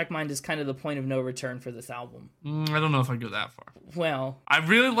think One Track Mind is kind of the point of no return for this album. I don't know if I go that far. Well, I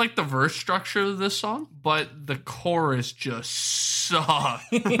really like the verse structure of this song, but the chorus just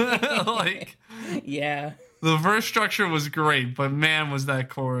sucked. Yeah. The verse structure was great, but man, was that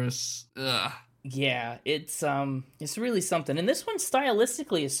chorus. Ugh. Yeah, it's really something. And this one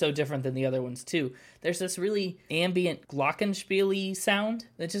stylistically is so different than the other ones too. There's this really ambient glockenspiel-y sound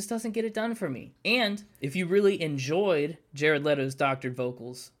that just doesn't get it done for me. And if you really enjoyed Jared Leto's doctored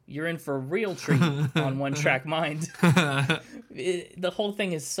vocals, you're in for a real treat on One Track Mind. The whole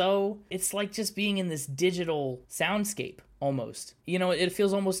thing is it's like just being in this digital soundscape. Almost. It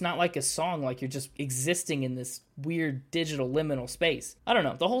feels almost not like a song, like you're just existing in this weird digital liminal space. I don't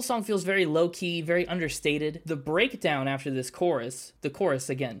know. The whole song feels very low-key, very understated. The breakdown after this chorus,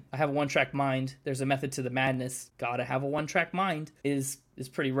 again, I have a one-track mind, there's a method to the madness, gotta have a one-track mind, is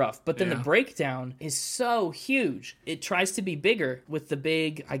pretty rough. But then the breakdown is so huge. It tries to be bigger with the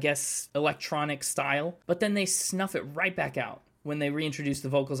big, I guess, electronic style, but then they snuff it right back out. When they reintroduce the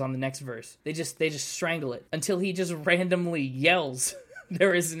vocals on the next verse. They just strangle it until he just randomly yells.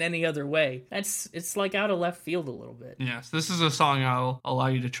 There isn't any other way. It's like out of left field a little bit. Yes, this is a song I'll allow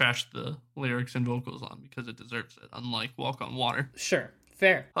you to trash the lyrics and vocals on because it deserves it, unlike Walk on Water. Sure.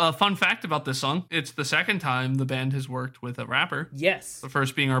 Fair. Fun fact about this song, it's the second time the band has worked with a rapper. Yes. The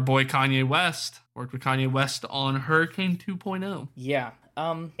first being our boy Kanye West. Worked with Kanye West on Hurricane 2.0. Yeah.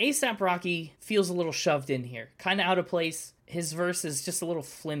 A$AP Rocky feels a little shoved in here. Kind of out of place. His verse is just a little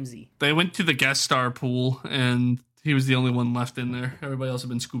flimsy. They went to the guest star pool, and he was the only one left in there. Everybody else had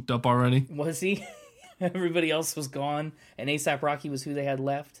been scooped up already. Was he? Everybody else was gone, and A$AP Rocky was who they had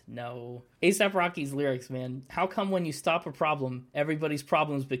left? No. A$AP Rocky's lyrics, man. How come when you stop a problem, everybody's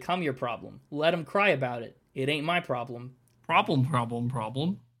problems become your problem? Let them cry about it. It ain't my problem. Problem, problem,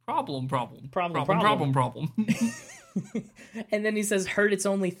 problem. Problem, problem. Problem, Problem, problem. And then he says, heard it's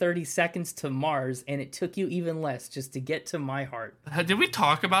only 30 seconds to Mars, and it took you even less just to get to my heart. Did we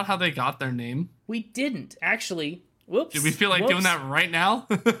talk about how they got their name? We didn't, actually. Whoops. Do we feel like doing that right now?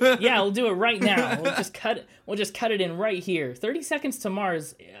 Yeah, we'll do it right now. We'll just cut it in right here. 30 Seconds to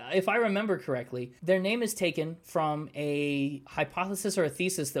Mars, if I remember correctly, their name is taken from a hypothesis or a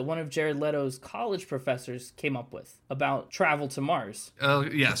thesis that one of Jared Leto's college professors came up with about travel to Mars.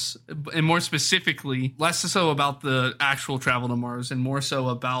 Yes. And more specifically, less so about the actual travel to Mars and more so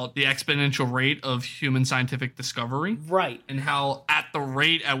about the exponential rate of human scientific discovery. Right. And how at the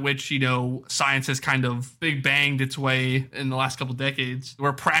rate at which, science has kind of big banged its way in the last couple decades,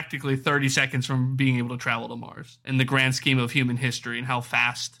 we're practically 30 seconds from being able to travel to Mars in the grand scheme of human history and how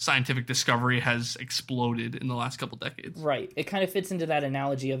fast scientific discovery has exploded in the last couple decades. Right. It kind of fits into that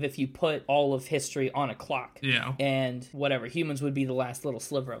analogy of if you put all of history on a clock. Yeah. And whatever, humans would be the last little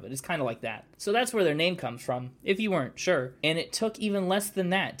sliver of it. It's kind of like that. So that's where their name comes from, if you weren't sure. And it took even less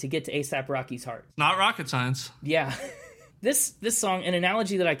than that to get to A$AP Rocky's heart. Not rocket science. Yeah. This song, an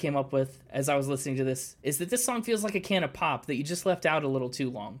analogy that I came up with as I was listening to this, is that this song feels like a can of pop that you just left out a little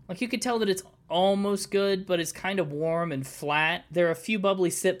too long. Like, you could tell that it's almost good, but it's kind of warm and flat. There are a few bubbly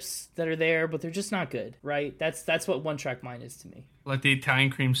sips that are there, but they're just not good, right? That's what One Track Mind is to me. Like the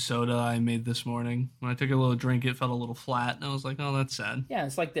Italian cream soda I made this morning. When I took a little drink, it felt a little flat, and I was like, oh, that's sad. Yeah,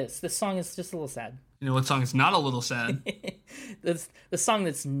 it's like this. This song is just a little sad. You know what song is not a little sad? The song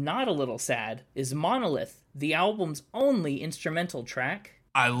that's not a little sad is Monolith, the album's only instrumental track.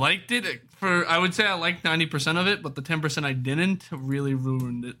 I liked it. I would say I liked 90% of it, but the 10% I didn't really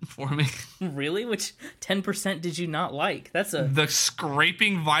ruined it for me. Really? Which 10% did you not like? The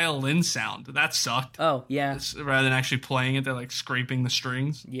scraping violin sound. That sucked. Oh, yeah. Rather than actually playing it, they're like scraping the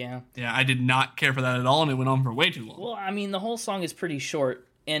strings. Yeah. Yeah, I did not care for that at all, and it went on for way too long. Well, I mean, the whole song is pretty short,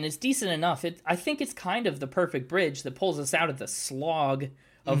 and it's decent enough. I think it's kind of the perfect bridge that pulls us out of the slog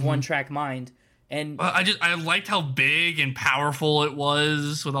of One Track Mind. And I liked how big and powerful it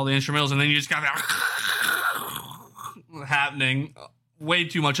was with all the instrumentals, and then you just got that happening way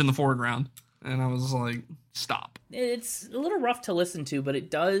too much in the foreground, and I was like, stop. It's a little rough to listen to, but it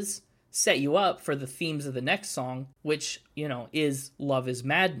does set you up for the themes of the next song, which, is Love is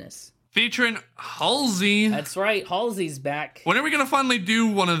Madness. Featuring Halsey. That's right, Halsey's back. When are we going to finally do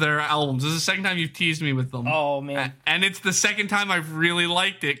one of their albums? This is the second time you've teased me with them. Oh, man. And it's the second time I've really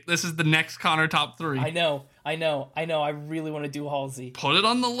liked it. This is the next Connor top 3. I know. I really want to do Halsey. Put it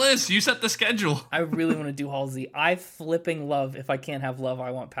on the list. You set the schedule. I really want to do Halsey. I flipping love If I Can't Have Love,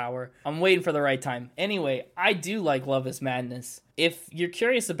 I Want Power. I'm waiting for the right time. Anyway, I do like Love is Madness. If you're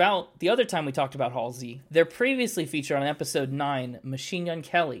curious about the other time we talked about Halsey, they're previously featured on episode 9, Machine Gun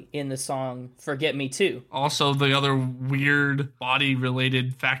Kelly, in the song Forget Me Too. Also, the other weird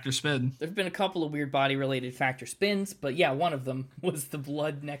body-related factor spin. There've been a couple of weird body-related factor spins, but yeah, one of them was the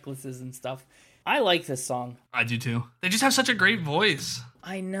blood necklaces and stuff. I like this song. I do too. They just have such a great voice.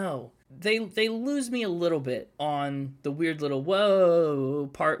 I know. They lose me a little bit on the weird little whoa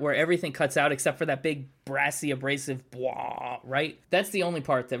part where everything cuts out except for that big brassy abrasive blah, right? That's the only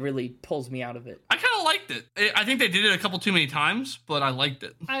part that really pulls me out of it. I kind of liked it. I think they did it a couple too many times, but I liked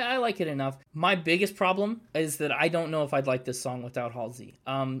it. I like it enough. My biggest problem is that I don't know if I'd like this song without Halsey.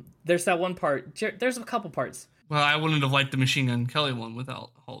 There's that one part. There's a couple parts. Well, I wouldn't have liked the Machine Gun Kelly one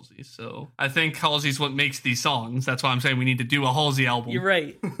without Halsey, so I think Halsey's what makes these songs. That's why I'm saying we need to do a Halsey album. You're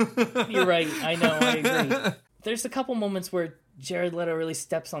right. You're right. I know. I agree. There's a couple moments where Jared Leto really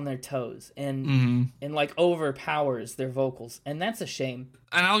steps on their toes and like overpowers their vocals, and that's a shame.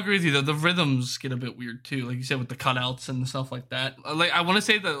 And I'll agree with you, though. The rhythms get a bit weird, too. Like you said, with the cutouts and stuff like that. Like, I want to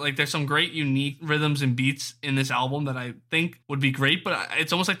say that, like, there's some great, unique rhythms and beats in this album that I think would be great, but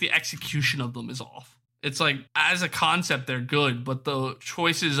it's almost like the execution of them is off. It's like, as a concept, they're good, but the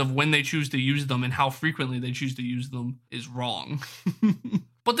choices of when they choose to use them and how frequently they choose to use them is wrong.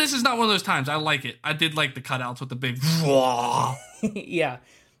 But this is not one of those times. I like it. I did like the cutouts with the big... Yeah.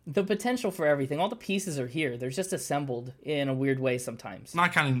 The potential for everything. All the pieces are here. They're just assembled in a weird way sometimes.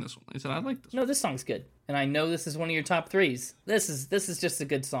 Not counting this one. I said I like this one. No, this song's good. And I know this is one of your top 3s. This is just a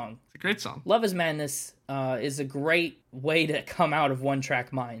good song. It's a great song. Love is Madness is a great way to come out of One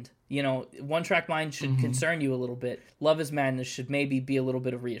Track Mind. One Track Mind should concern you a little bit. Love is Madness should maybe be a little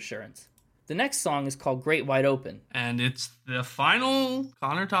bit of reassurance. The next song is called Great Wide Open. And it's the final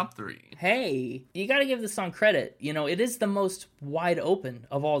Connor top 3. Hey, you gotta give this song credit. You know, it is the most wide open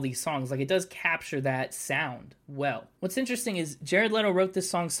of all these songs. Like, it does capture that sound well. What's interesting is Jared Leto wrote this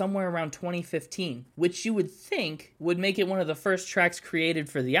song somewhere around 2015, which you would think would make it one of the first tracks created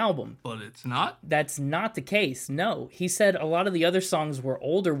for the album. But it's not? That's not the case, no. He said a lot of the other songs were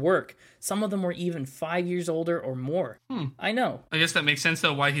older work. Some of them were even 5 years older or more. I know. I guess that makes sense,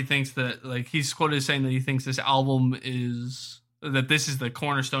 though, why he thinks that, like, he's quoted as saying that he thinks this album is, that this is the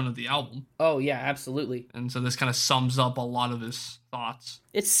cornerstone of the album. Oh, yeah, absolutely. And so this kind of sums up a lot of his thoughts.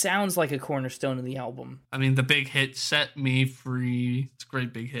 It sounds like a cornerstone of the album. I mean, the big hit, Set Me Free. It's a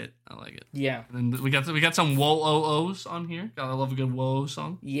great big hit. I like it. Yeah. And then we got some Whoa-Oh-Ohs on here. I love a good Whoa-Oh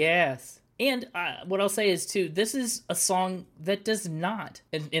song. Yes. And what I'll say is, too, this is a song that does not,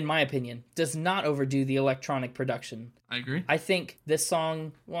 in my opinion, does not overdo the electronic production. I agree. I think this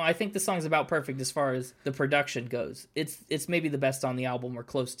song, I think the song's about perfect as far as the production goes. It's maybe the best on the album or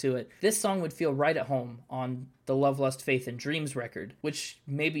close to it. This song would feel right at home on the Love, Lust, Faith, and Dreams record, which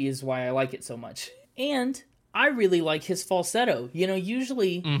maybe is why I like it so much. And I really like his falsetto. You know,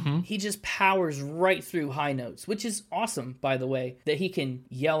 usually he just powers right through high notes, which is awesome, by the way, that he can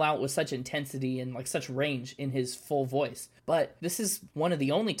yell out with such intensity and like such range in his full voice. But this is one of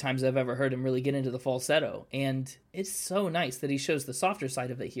the only times I've ever heard him really get into the falsetto. And it's so nice that he shows the softer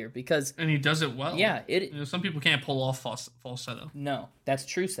side of it here because... And he does it well. Yeah. Some people can't pull off falsetto. No, that's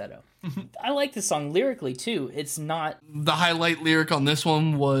true setto. I like this song lyrically, too. It's not... The highlight lyric on this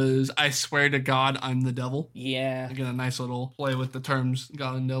one was, I swear to God, I'm the devil. Yeah. Again, a nice little play with the terms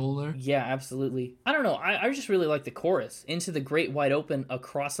God and devil there. Yeah, absolutely. I don't know. I just really like the chorus. Into the great wide open,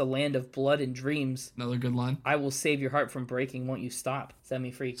 across a land of blood and dreams. Another good line. I will save your heart from breaking. Won't you stop? Set me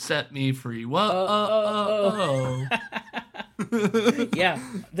free. Set me free. Whoa. Yeah,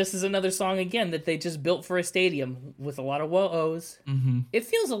 this is another song again that they just built for a stadium with a lot of whoa-ohs. It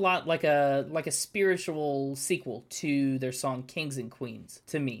feels a lot like a spiritual sequel to their song Kings and Queens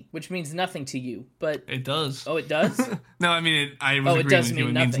to me, which means nothing to you, but It does. oh, it does. No, I mean, I was Oh, it agreeing does with you.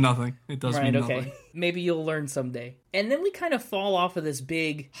 mean It means nothing. nothing. It does Right, mean okay. nothing. Maybe you'll learn someday. And then we kind of fall off of this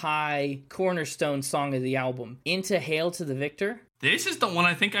big, high, cornerstone song of the album into Hail to the Victor. This is the one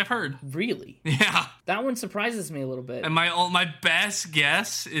I think I've heard. Really? Yeah. That one surprises me a little bit. And my best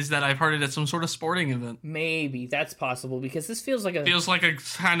guess is that I've heard it at some sort of sporting event. Maybe. That's possible, because this feels like a... Feels like a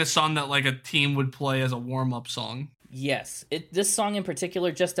kind of song that like a team would play as a warm-up song. Yes. This song in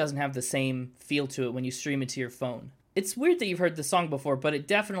particular just doesn't have the same feel to it when you stream it to your phone. It's weird that you've heard the song before, but it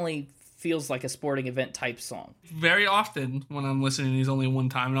definitely feels like a sporting event type song. Very often when I'm listening to these only one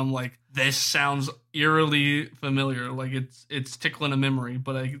time and I'm like, this sounds eerily familiar. Like it's tickling a memory,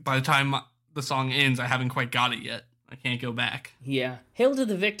 but by the time the song ends, I haven't quite got it yet. I can't go back. Yeah. Hail to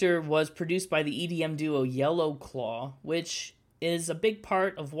the Victor was produced by the EDM duo Yellow Claw, which is a big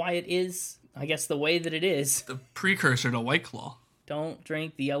part of why it is, I guess, the way that it is. The precursor to White Claw. Don't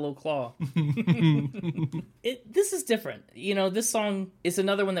drink the Yellow Claw. This is different. You know, this song is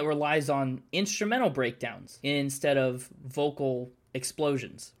another one that relies on instrumental breakdowns instead of vocal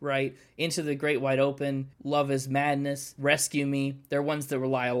explosions, right? Into the Great Wide Open, Love is Madness, Rescue Me. They're ones that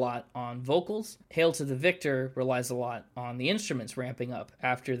rely a lot on vocals. Hail to the Victor relies a lot on the instruments ramping up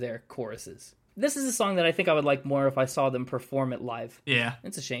after their choruses. This is a song that I think I would like more if I saw them perform it live. Yeah.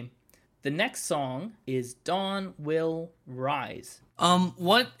 It's a shame. The next song is Dawn Will Rise.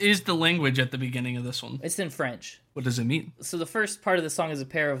 What is the language at the beginning of this one? It's in French. What does it mean? So the first part of the song is a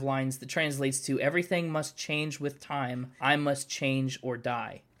pair of lines that translates to everything must change with time. I must change or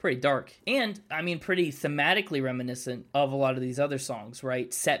die. Pretty dark. And, I mean, pretty thematically reminiscent of a lot of these other songs,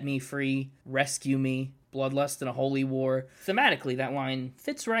 right? Set Me Free, Rescue Me, Bloodlust and a Holy War. Thematically, that line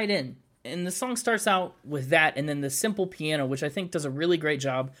fits right in. And the song starts out with that and then the simple piano, which I think does a really great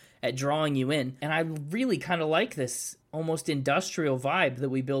job at drawing you in. And I really kind of like this almost industrial vibe that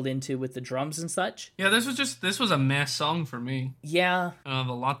we build into with the drums and such. Yeah, this was a mess song for me. Yeah. I don't have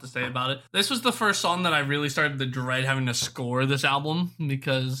a lot to say about it. This was the first song that I really started to dread having to score this album,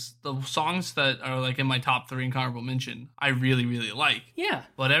 because the songs that are like in my top 3 in honorable mention, I really, really like. Yeah.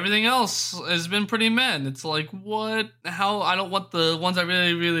 But everything else has been pretty meh. It's like, how, I don't want the ones I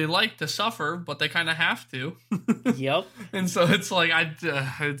really, really like to suffer, but they kind of have to. Yep. And so it's like,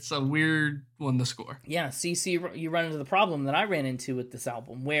 it's a weird one to score. Yeah, so you run into the problem that I ran into with this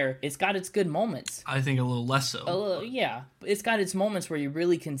album, where it's got its good moments. I think a little less so. Yeah, it's got its moments where you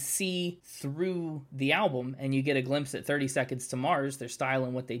really can see through the album, and you get a glimpse at 30 Seconds to Mars, their style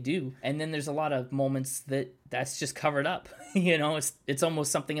and what they do. And then there's a lot of moments that's just covered up. You know, it's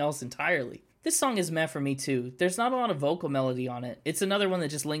almost something else entirely. This song is meant for me too. There's not a lot of vocal melody on it. It's another one that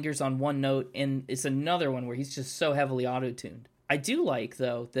just lingers on one note, and it's another one where he's just so heavily auto-tuned. I do like,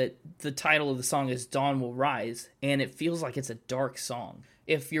 though, that the title of the song is Dawn Will Rise, and it feels like it's a dark song.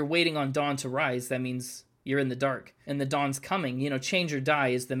 If you're waiting on dawn to rise, that means you're in the dark, and the dawn's coming. You know, change or die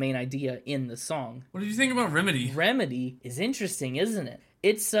is the main idea in the song. What did you think about Remedy? Remedy is interesting, isn't it?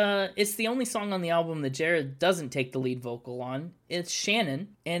 It's the only song on the album that Jared doesn't take the lead vocal on. It's Shannon,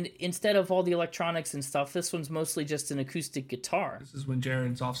 and instead of all the electronics and stuff, this one's mostly just an acoustic guitar. This is when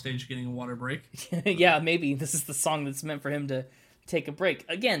Jared's off stage getting a water break. Yeah, maybe this is the song that's meant for him to take a break.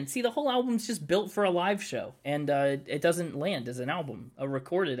 Again, see, the whole album's just built for a live show, and it doesn't land as an album, a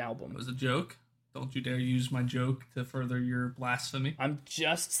recorded album. It was a joke. Don't you dare use my joke to further your blasphemy. I'm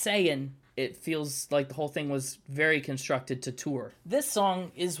just saying, it feels like the whole thing was very constructed to tour. This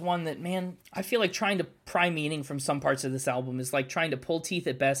song is one that, man, I feel like trying to pry meaning from some parts of this album is like trying to pull teeth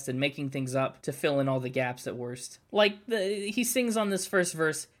at best and making things up to fill in all the gaps at worst. Like, he sings on this first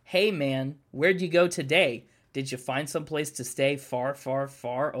verse, "Hey man, where'd you go today? Did you find some place to stay far, far,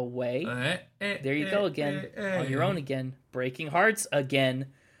 far away?" There you go again, on your own again, breaking hearts again.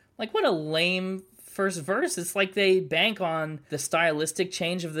 Like, what a lame first verse. It's like they bank on the stylistic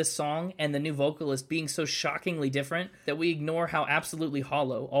change of this song and the new vocalist being so shockingly different that we ignore how absolutely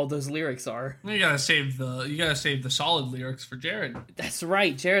hollow all those lyrics are. You gotta save the solid lyrics for Jared. That's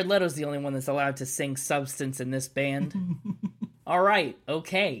right. Jared Leto's the only one that's allowed to sing substance in this band. All right,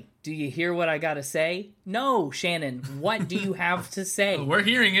 okay. Do you hear what I gotta say? No, Shannon, what do you have to say? We're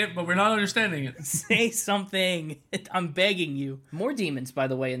hearing it, but we're not understanding it. Say something. I'm begging you. More demons, by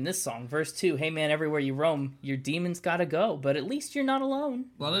the way, in this song. Verse 2, "Hey man, everywhere you roam, your demons gotta go, but at least you're not alone."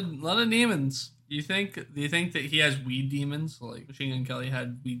 A lot of demons. Do you think that he has weed demons, like Machine Gun Kelly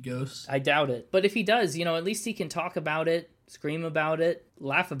had weed ghosts? I doubt it. But if he does, you know, at least he can talk about it, scream about it,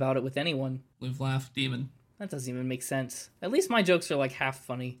 laugh about it with anyone. Live, laugh, demon. That doesn't even make sense. At least my jokes are like half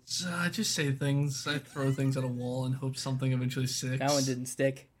funny. I just say things. I throw things at a wall and hope something eventually sticks. That one didn't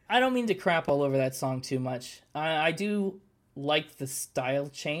stick. I don't mean to crap all over that song too much. I do like the style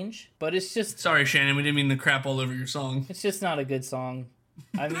change, but it's just... Sorry, Shannon, we didn't mean to crap all over your song. It's just not a good song.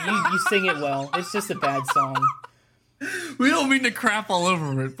 I mean, you sing it well. It's just a bad song. We don't mean to crap all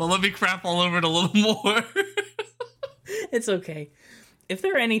over it, but let me crap all over it a little more. It's okay. If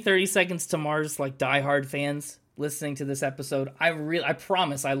there are any 30 Seconds to Mars, like, diehard fans listening to this episode, I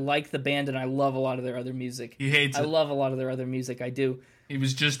promise I like the band and I love a lot of their other music. He hates it. I love a lot of their other music. I do. He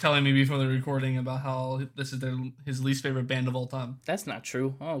was just telling me before the recording about how this is his least favorite band of all time. That's not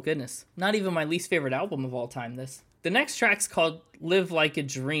true. Oh, goodness. Not even my least favorite album of all time, this. The next track's called Live Like a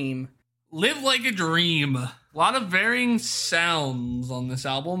Dream. Live Like a Dream. A lot of varying sounds on this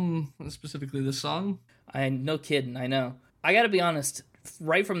album, specifically this song. No kidding, I know. I gotta be honest,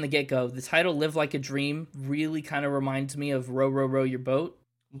 right from the get-go, the title Live Like a Dream really kind of reminds me of Row, Row, Row Your Boat.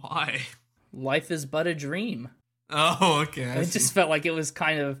 Why? Life is but a dream. Oh, okay. It just felt like it was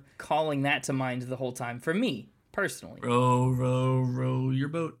kind of calling that to mind the whole time, for me, personally. Row, row, row your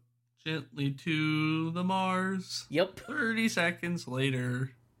boat gently to the Mars. Yep. 30 seconds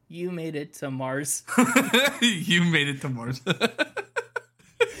later. You made it to Mars. You made it to Mars.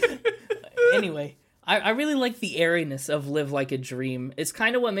 Anyway, I really like the airiness of Live Like a Dream. It's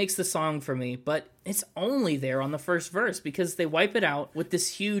kind of what makes the song for me, but it's only there on the first verse because they wipe it out with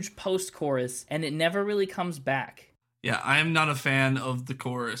this huge post-chorus, and it never really comes back. Yeah, I am not a fan of the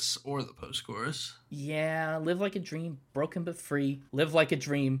chorus or the post-chorus. Yeah, Live Like a Dream, broken but free. Live Like a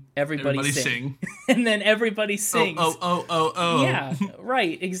Dream, everybody sing. And then everybody sings. Oh. Yeah,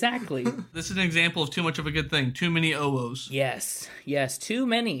 right, exactly. This is an example of too much of a good thing. Too many oh-ohs. Yes, too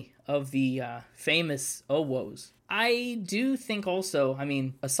many of the famous oh-wohs. I do think also, I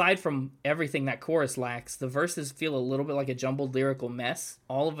mean, aside from everything that chorus lacks, the verses feel a little bit like a jumbled lyrical mess.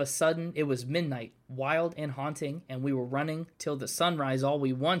 All of a sudden, it was midnight, wild and haunting, and we were running till the sunrise all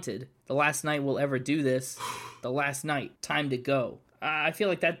we wanted. The last night we'll ever do this. The last night, time to go. I feel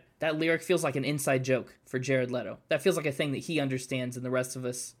like that lyric feels like an inside joke for Jared Leto. That feels like a thing that he understands and the rest of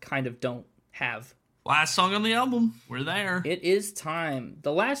us kind of don't have. Last song on the album. We're there. It is time.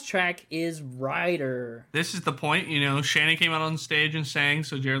 The last track is Rider. This is the point, Shannon came out on stage and sang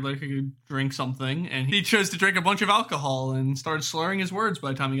so Jared Leto could drink something, and he chose to drink a bunch of alcohol and started slurring his words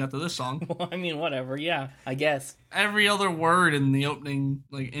by the time he got to this song. Well, I mean, whatever, yeah, I guess. Every other word in the opening,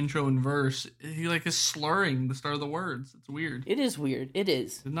 intro and verse, he, is slurring the start of the words. It's weird. It is weird. It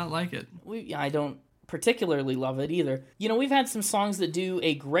is. Did not like it. I don't particularly love it either. We've had some songs that do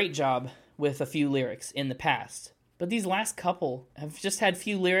a great job with a few lyrics in the past, But these last couple have just had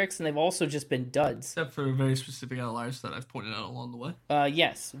few lyrics, and they've also just been duds. Except for very specific outliers that I've pointed out along the way.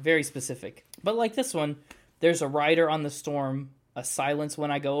 Yes, very specific. But like this one, there's a rider on the storm, a silence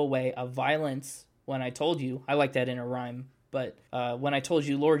when I go away, a violence when I told you. I like that in a rhyme. But when I told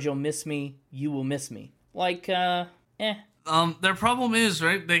you, Lord, you'll miss me, you will miss me. Like, Their problem is,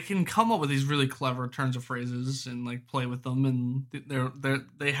 right, they can come up with these really clever turns of phrases and like play with them, and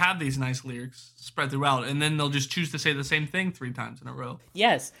they have these nice lyrics spread throughout, and then they'll just choose to say the same thing 3 times in a row.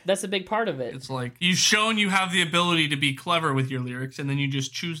 Yes, that's a big part of it. It's like, you've shown you have the ability to be clever with your lyrics, and then you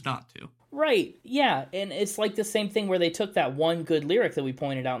just choose not to. Right, yeah, and it's like the same thing where they took that one good lyric that we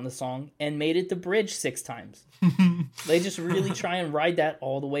pointed out in the song and made it the bridge 6 times. They just really try and ride that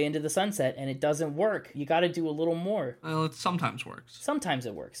all the way into the sunset, and it doesn't work. You got to do a little more. Well, it sometimes works. Sometimes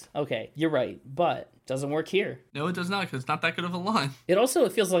it works. Okay, you're right, but it doesn't work here. No, it does not, because it's not that good of a line. It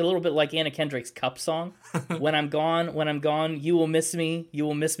feels like a little bit like Anna Kendrick's Cup song. When I'm gone, you will miss me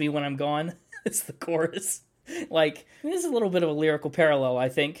when I'm gone. It's the chorus. Like, this is a little bit of a lyrical parallel, I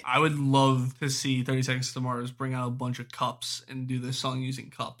think. I would love to see 30 Seconds to Mars bring out a bunch of cups and do this song using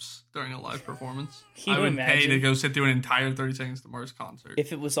cups during a live performance. Can you imagine? Pay to go sit through an entire 30 Seconds to Mars concert.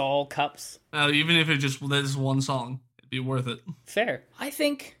 If it was all cups? Even if it just this one song, it'd be worth it. Fair. I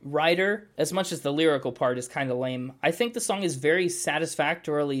think Rider, as much as the lyrical part is kind of lame, I think the song is very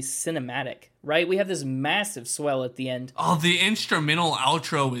satisfactorily cinematic, right? We have this massive swell at the end. Oh, the instrumental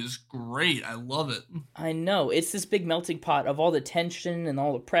outro is great. I love it. I know. It's this big melting pot of all the tension and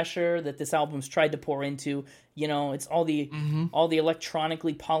all the pressure that this album's tried to pour into. You know, it's all the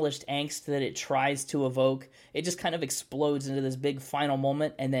electronically polished angst that it tries to evoke. It just kind of explodes into this big final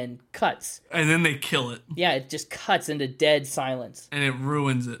moment and then cuts. And then they kill it. Yeah, it just cuts into dead silence. And it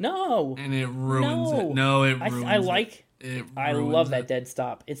ruins it. No. And it ruins it. No, it ruins it. I love that dead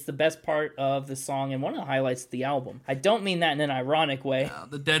stop. It's the best part of the song and one of the highlights of the album. I don't mean that in an ironic way.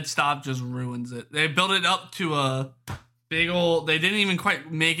 The dead stop just ruins it. They built it up to a big old... They didn't even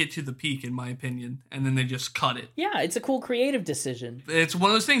quite make it to the peak, in my opinion. And then they just cut it. Yeah, it's a cool creative decision. It's one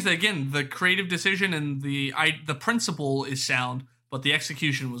of those things that, again, the creative decision and the principle is sound, but the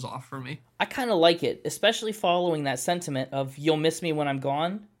execution was off for me. I kind of like it, especially following that sentiment of you'll miss me when I'm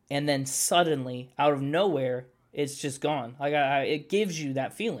gone, and then suddenly, out of nowhere, it's just gone. Like it gives you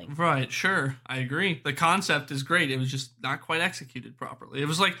that feeling. Right, sure. I agree. The concept is great. It was just not quite executed properly. It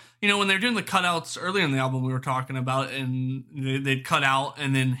was like, you know, when they're doing the cutouts earlier in the album we were talking about, and they'd cut out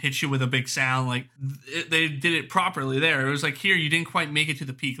and then hit you with a big sound, like they did it properly there. It was like, here, you didn't quite make it to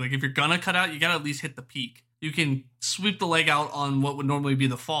the peak. Like, if you're gonna cut out, you gotta at least hit the peak. You can sweep the leg out on what would normally be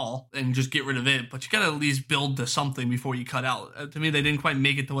the fall and just get rid of it, but you gotta at least build to something before you cut out. To me, they didn't quite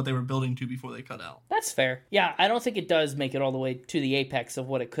make it to what they were building to before they cut out. That's fair. Yeah, I don't think it does make it all the way to the apex of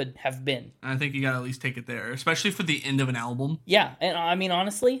what it could have been. I think you gotta at least take it there, especially for the end of an album. Yeah, and I mean,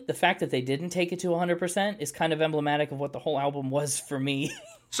 honestly, the fact that they didn't take it to 100% is kind of emblematic of what the whole album was for me.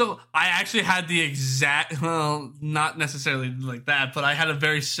 So I actually had the exact, well, not necessarily like that, but I had a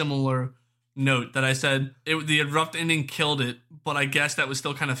very similar note that I said the abrupt ending killed it, but I guess that was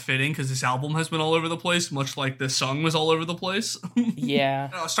still kind of fitting because this album has been all over the place, much like this song was all over the place. Yeah.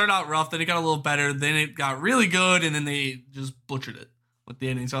 It started out rough, then it got a little better, then it got really good, and then they just butchered it with the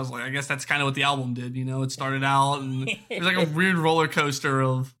ending. So I was like, I guess that's kind of what the album did, you know? It started out, and it was like a weird roller coaster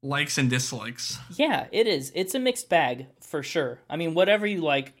of likes and dislikes. Yeah, it is. It's a mixed bag, for sure. I mean, whatever you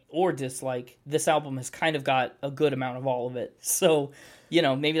like or dislike, this album has kind of got a good amount of all of it. So, you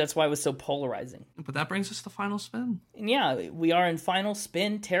know, maybe that's why it was so polarizing. But that brings us to Final Spin. And yeah, we are in Final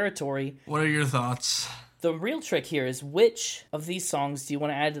Spin territory. What are your thoughts? The real trick here is, which of these songs do you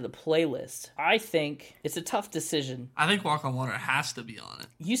want to add to the playlist? I think it's a tough decision. I think Walk on Water has to be on it.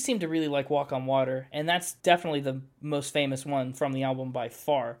 You seem to really like Walk on Water, and that's definitely the most famous one from the album by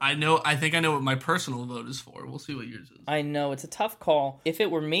far. I think I know what my personal vote is for. We'll see what yours is. I know, it's a tough call. If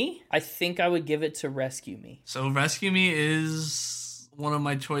it were me, I think I would give it to Rescue Me. So Rescue Me is one of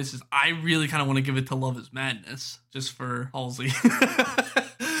my choices. I really kind of want to give it to Love is Madness, just for Halsey.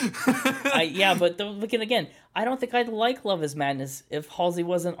 Yeah, but looking again, I don't think I'd like Love is Madness if Halsey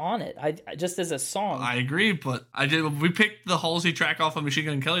wasn't on it. I just as a song. I agree, but we picked the Halsey track off of Machine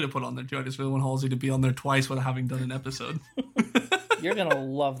Gun Kelly to put on there too. I just really want Halsey to be on there twice without having done an episode. You're going to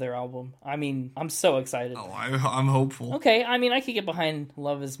love their album. I mean, I'm so excited. Oh, I'm hopeful. Okay, I mean, I could get behind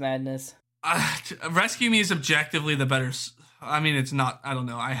Love is Madness. Rescue Me is objectively the better... I mean, it's not, I don't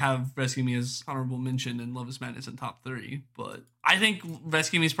know. I have Rescue Me as honorable mention and Love is Madness in top 3, but I think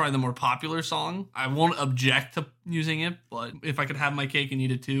Rescue Me is probably the more popular song. I won't object to using it, but if I could have my cake and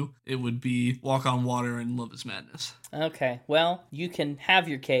eat it too, it would be Walk on Water and Love is Madness. Okay, well, you can have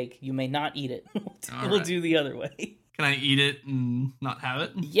your cake. You may not eat it. We'll do the other way. Can I eat it and not have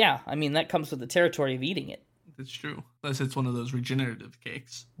it? Yeah, I mean, that comes with the territory of eating it. That's true. Unless it's one of those regenerative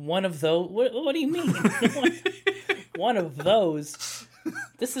cakes. One of those? What do you mean? One of those?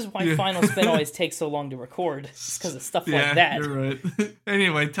 This is why Final Spin always takes so long to record. It's because of stuff like that. You're right.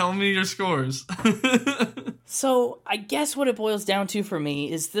 Anyway, tell me your scores. So, I guess what it boils down to for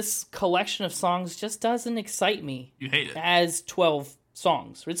me is this collection of songs just doesn't excite me. You hate it. As 12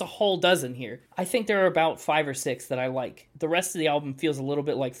 songs. It's a whole dozen here. I think there are about 5 or 6 that I like. The rest of the album feels a little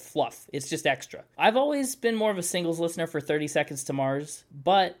bit like fluff. It's just extra. I've always been more of a singles listener for 30 Seconds to Mars,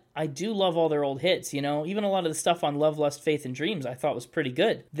 but I do love all their old hits, you know? Even a lot of the stuff on Love, Lust, Faith, and Dreams I thought was pretty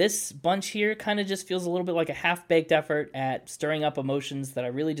good. This bunch here kind of just feels a little bit like a half-baked effort at stirring up emotions that I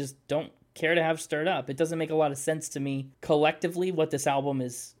really just don't care to have stirred up. It doesn't make a lot of sense to me collectively what this album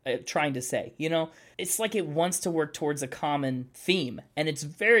is trying to say, you know? It's like it wants to work towards a common theme, and it's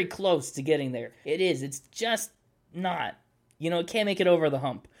very close to getting there. It is. It's just not. You know, it can't make it over the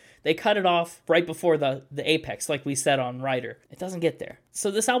hump. They cut it off right before the apex, like we said on Rider. It doesn't get there.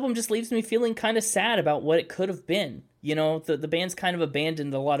 So this album just leaves me feeling kind of sad about what it could have been. You know, the band's kind of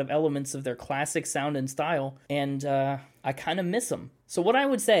abandoned a lot of elements of their classic sound and style, and I kind of miss them. So what I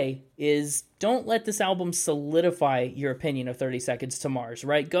would say is don't let this album solidify your opinion of 30 Seconds to Mars,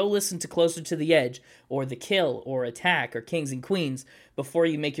 right? Go listen to Closer to the Edge or The Kill or Attack or Kings and Queens before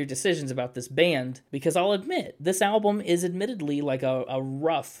you make your decisions about this band, because I'll admit, this album is admittedly like a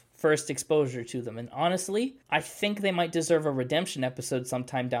rough first exposure to them, and honestly, I think they might deserve a redemption episode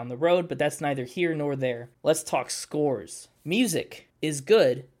sometime down the road, but that's neither here nor there. Let's talk scores. Music is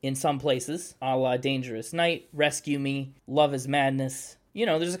good in some places, a la Dangerous Night, Rescue Me, Love is Madness. You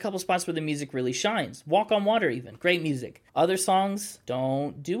know, there's a couple spots where the music really shines. Walk on Water even, great music. Other songs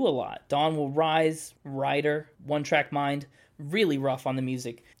don't do a lot. Dawn Will Rise, Rider, One Track Mind, really rough on the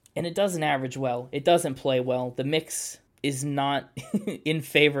music. And it doesn't average well. It doesn't play well. The mix is not in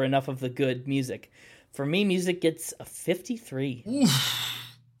favor enough of the good music. For me, music gets a 53. Oof.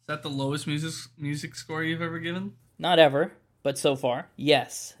 Is that the lowest music score you've ever given? Not ever, but so far,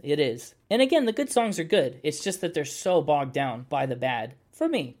 yes, it is. And again, the good songs are good. It's just that they're so bogged down by the bad. For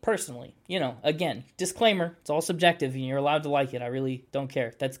me, personally. You know, again, disclaimer, it's all subjective and you're allowed to like it. I really don't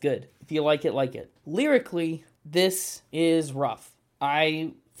care. That's good. If you like it, like it. Lyrically, this is rough.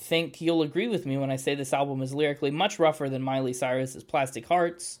 I think you'll agree with me when I say this album is lyrically much rougher than Miley Cyrus's Plastic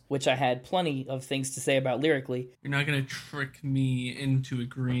Hearts, which I had plenty of things to say about lyrically. You're not going to trick me into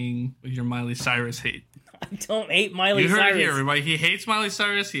agreeing with your Miley Cyrus hate. I don't hate Miley Cyrus. You heard it here, everybody. He hates Miley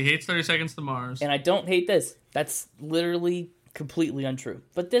Cyrus. He hates 30 Seconds to Mars. And I don't hate this. That's literally completely untrue.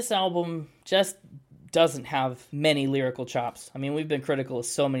 But this album just doesn't have many lyrical chops. I mean, we've been critical of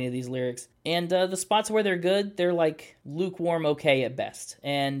so many of these lyrics. And the spots where they're good, they're like lukewarm okay at best.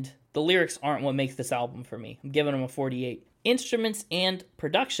 And the lyrics aren't what makes this album for me. I'm giving them a 48. Instruments and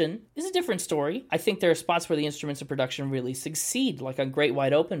production is a different story. I think there are spots where the instruments and production really succeed, like on Great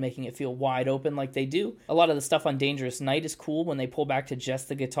Wide Open, making it feel wide open like they do. A lot of the stuff on Dangerous Night is cool when they pull back to just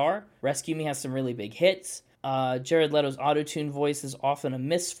the guitar. Rescue Me has some really big hits. Jared Leto's auto-tune voice is often a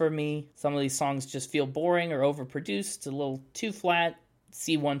miss for me. Some of these songs just feel boring or overproduced, a little too flat.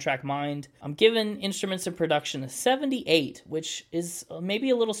 See One Track Mind. I'm giving instruments and production a 78, which is maybe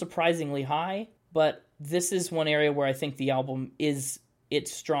a little surprisingly high, but this is one area where I think the album is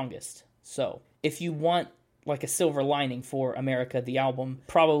its strongest. So, if you want like a silver lining for America, the album,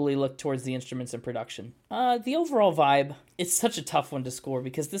 probably look towards the instruments and production. The overall vibe, it's such a tough one to score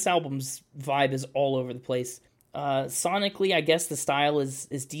because this album's vibe is all over the place. Sonically, I guess the style is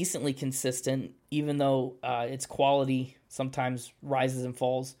decently consistent, even though its quality sometimes rises and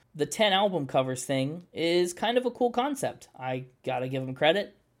falls. The 10 album covers thing is kind of a cool concept. I gotta give them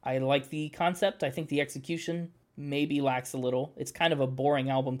credit. I like the concept. I think the execution maybe lacks a little. It's kind of a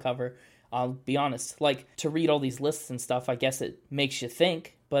boring album cover, I'll be honest. Like, to read all these lists and stuff, I guess it makes you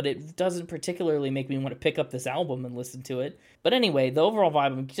think, but it doesn't particularly make me want to pick up this album and listen to it. But anyway, the overall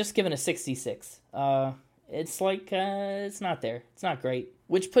vibe, I'm just giving a 66. It's like, it's not there. It's not great.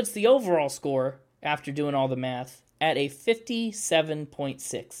 Which puts the overall score, after doing all the math, at a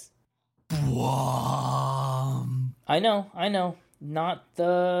 57.6. I know. Not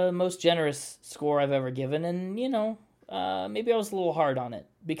the most generous score I've ever given, and, you know, maybe I was a little hard on it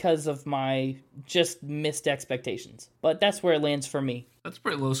because of my just missed expectations. But that's where it lands for me. That's a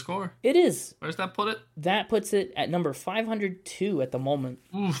pretty low score. It is. Where's that put it? That puts it at number 502 at the moment.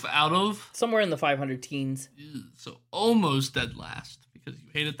 Oof, out of? Somewhere in the 500 teens. Ew, so almost dead last because you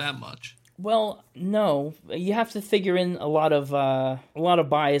hate it that much. Well, no. You have to figure in a lot of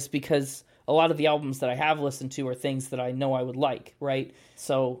bias because a lot of the albums that I have listened to are things that I know I would like, right?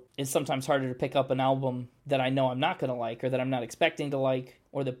 So it's sometimes harder to pick up an album that I know I'm not going to like or that I'm not expecting to like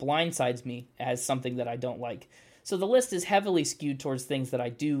or that blindsides me as something that I don't like. So the list is heavily skewed towards things that I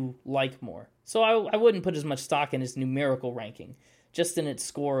do like more. So I wouldn't put as much stock in its numerical ranking, just in its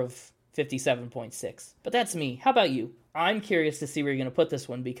score of 57.6. But that's me. How about you? I'm curious to see where you're going to put this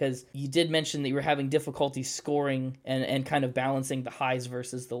one because you did mention that you were having difficulty scoring and kind of balancing the highs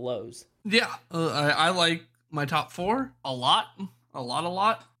versus the lows. Yeah, I like my top 4 a lot.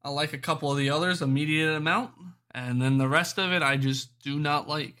 I like a couple of the others, a median amount. And then the rest of it, I just do not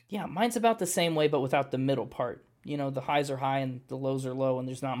like. Yeah, mine's about the same way, but without the middle part. You know, the highs are high and the lows are low, and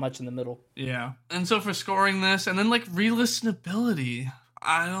there's not much in the middle. Yeah. And so for scoring this, and then, like, re-listenability,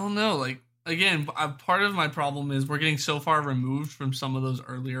 I don't know. Like, again, part of my problem is we're getting so far removed from some of those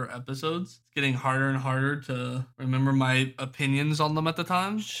earlier episodes. It's getting harder and harder to remember my opinions on them at the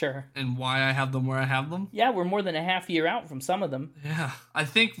time. Sure. And why I have them where I have them. Yeah, we're more than a half year out from some of them. Yeah. I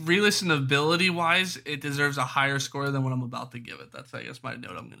think re-listenability-wise, it deserves a higher score than what I'm about to give it. That's, I guess, my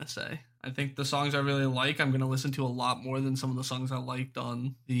note I'm going to say. I think the songs I really like, I'm going to listen to a lot more than some of the songs I liked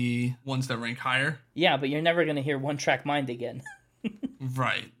on the ones that rank higher. Yeah, but you're never going to hear One Track Mind again.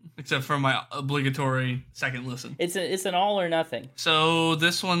 Right. Except for my obligatory second listen. It's an all or nothing. So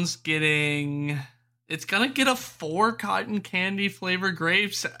this one's getting... It's going to get a 4 cotton candy flavor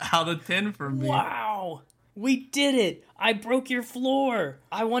grapes out of 10 for me. Wow. We did it. I broke your floor.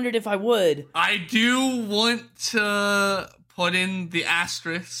 I wondered if I would. I do want to put in the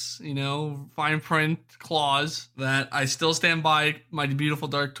asterisk, fine print clause that I still stand by my Beautiful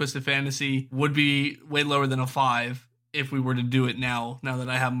Dark Twisted Fantasy would be way lower than a 5 if we were to do it now that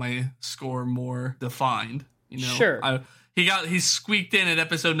I have my score more defined. Sure. He squeaked in at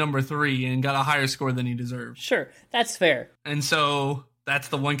episode number 3 and got a higher score than he deserved. Sure, that's fair. And so that's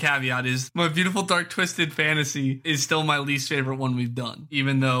the one caveat is my Beautiful Dark Twisted Fantasy is still my least favorite one we've done,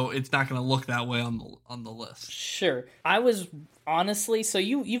 even though it's not going to look that way on the list. Sure. I was honestly, so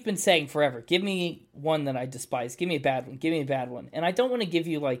you've been saying forever, give me one that I despise. Give me a bad one. Give me a bad one. And I don't want to give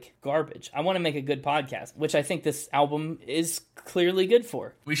you like garbage. I want to make a good podcast, which I think this album is clearly good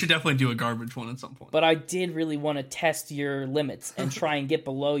for. We should definitely do a garbage one at some point. But I did really want to test your limits and try and get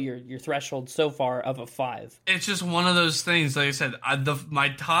below your threshold so far of a 5. It's just one of those things. Like I said, my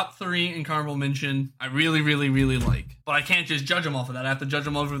top 3 in Carnival Mention, I really, really, really like. But I can't just judge them off of that. I have to judge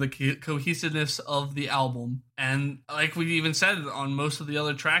them over the cohesiveness of the album. And like we even said on most of the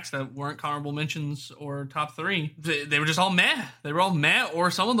other tracks that weren't Carnival Mentions or top 3, they were just all meh. They were all meh, or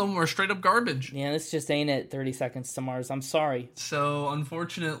some of them were straight up garbage. Yeah, this just ain't it, 30 Seconds to Mars. I'm sorry. So,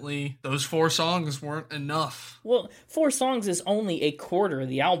 unfortunately, those 4 songs weren't enough. Well, 4 songs is only a quarter of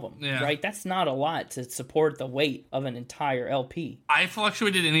the album, yeah. Right? That's not a lot to support the weight of an entire LP. I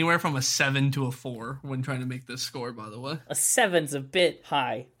fluctuated anywhere from a 7 to a 4 when trying to make this score, by the way. A 7's a bit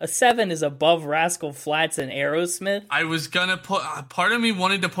high. A 7 is above Rascal Flatts and Aerosmith. I was gonna put... part of me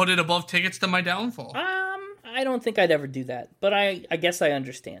wanted to put it above Tickets to My Downfall. I don't think I'd ever do that, but I guess I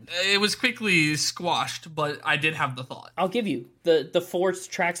understand. It was quickly squashed, but I did have the thought. I'll give you. The 4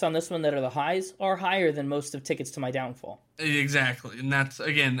 tracks on this one that are the highs are higher than most of Tickets to My Downfall. Exactly, and that's,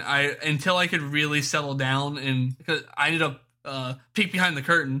 again, until I could really settle down, and because I ended up peek behind the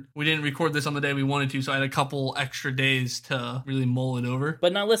curtain. We didn't record this on the day we wanted to, so I had a couple extra days to really mull it over.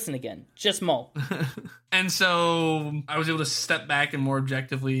 But not listen again. Just mull. And so I was able to step back and more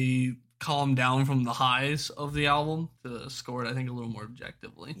objectively calm down from the highs of the album to score it, I think, a little more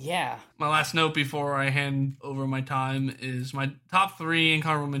objectively. Yeah. My last note before I hand over my time is my top 3 in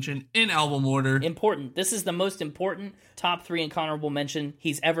Honorable Mention in album order. Important. This is the most important top 3 in Honorable Mention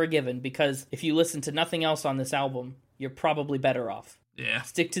he's ever given, because if you listen to nothing else on this album, you're probably better off. Yeah.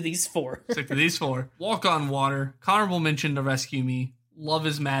 Stick to these 4. Stick to these 4. Walk on Water, Honorable Mention to Rescue Me, Love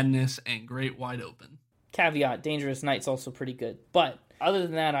is Madness, and Great Wide Open. Caveat, Dangerous Night's also pretty good. But other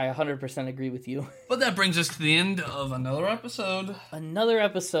than that, I 100% agree with you. But that brings us to the end of another episode. Another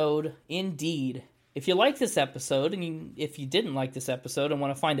episode, indeed. If you like this episode, and if you didn't like this episode and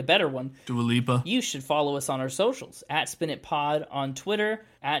want to find a better one, Dua Lipa, you should follow us on our socials, at SpinItPod on Twitter,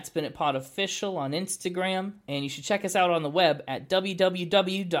 at SpinItPodOfficial on Instagram, and you should check us out on the web at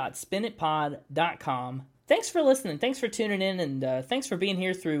www.spinitpod.com. Thanks for listening, thanks for tuning in, and thanks for being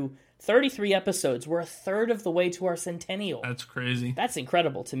here through 33 episodes. We're a third of the way to our centennial. That's crazy. That's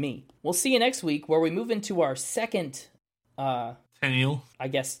incredible to me. We'll see you next week where we move into our second, Centennial. I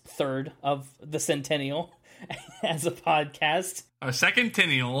guess, third of the centennial as a podcast. Our second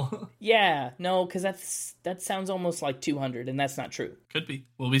tennial. Yeah, no, because that sounds almost like 200, and that's not true. Could be.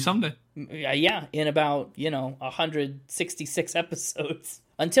 Will be someday. Yeah, in about, 166 episodes.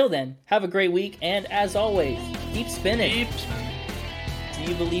 Until then, have a great week, and as always, keep spinning. Keep spinning. Do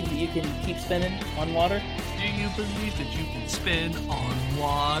you believe that you can keep spinning on water? Do you believe that you can spin on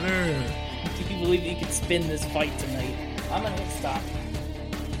water? Do you believe that you can spin this fight tonight? I'm gonna hit stop.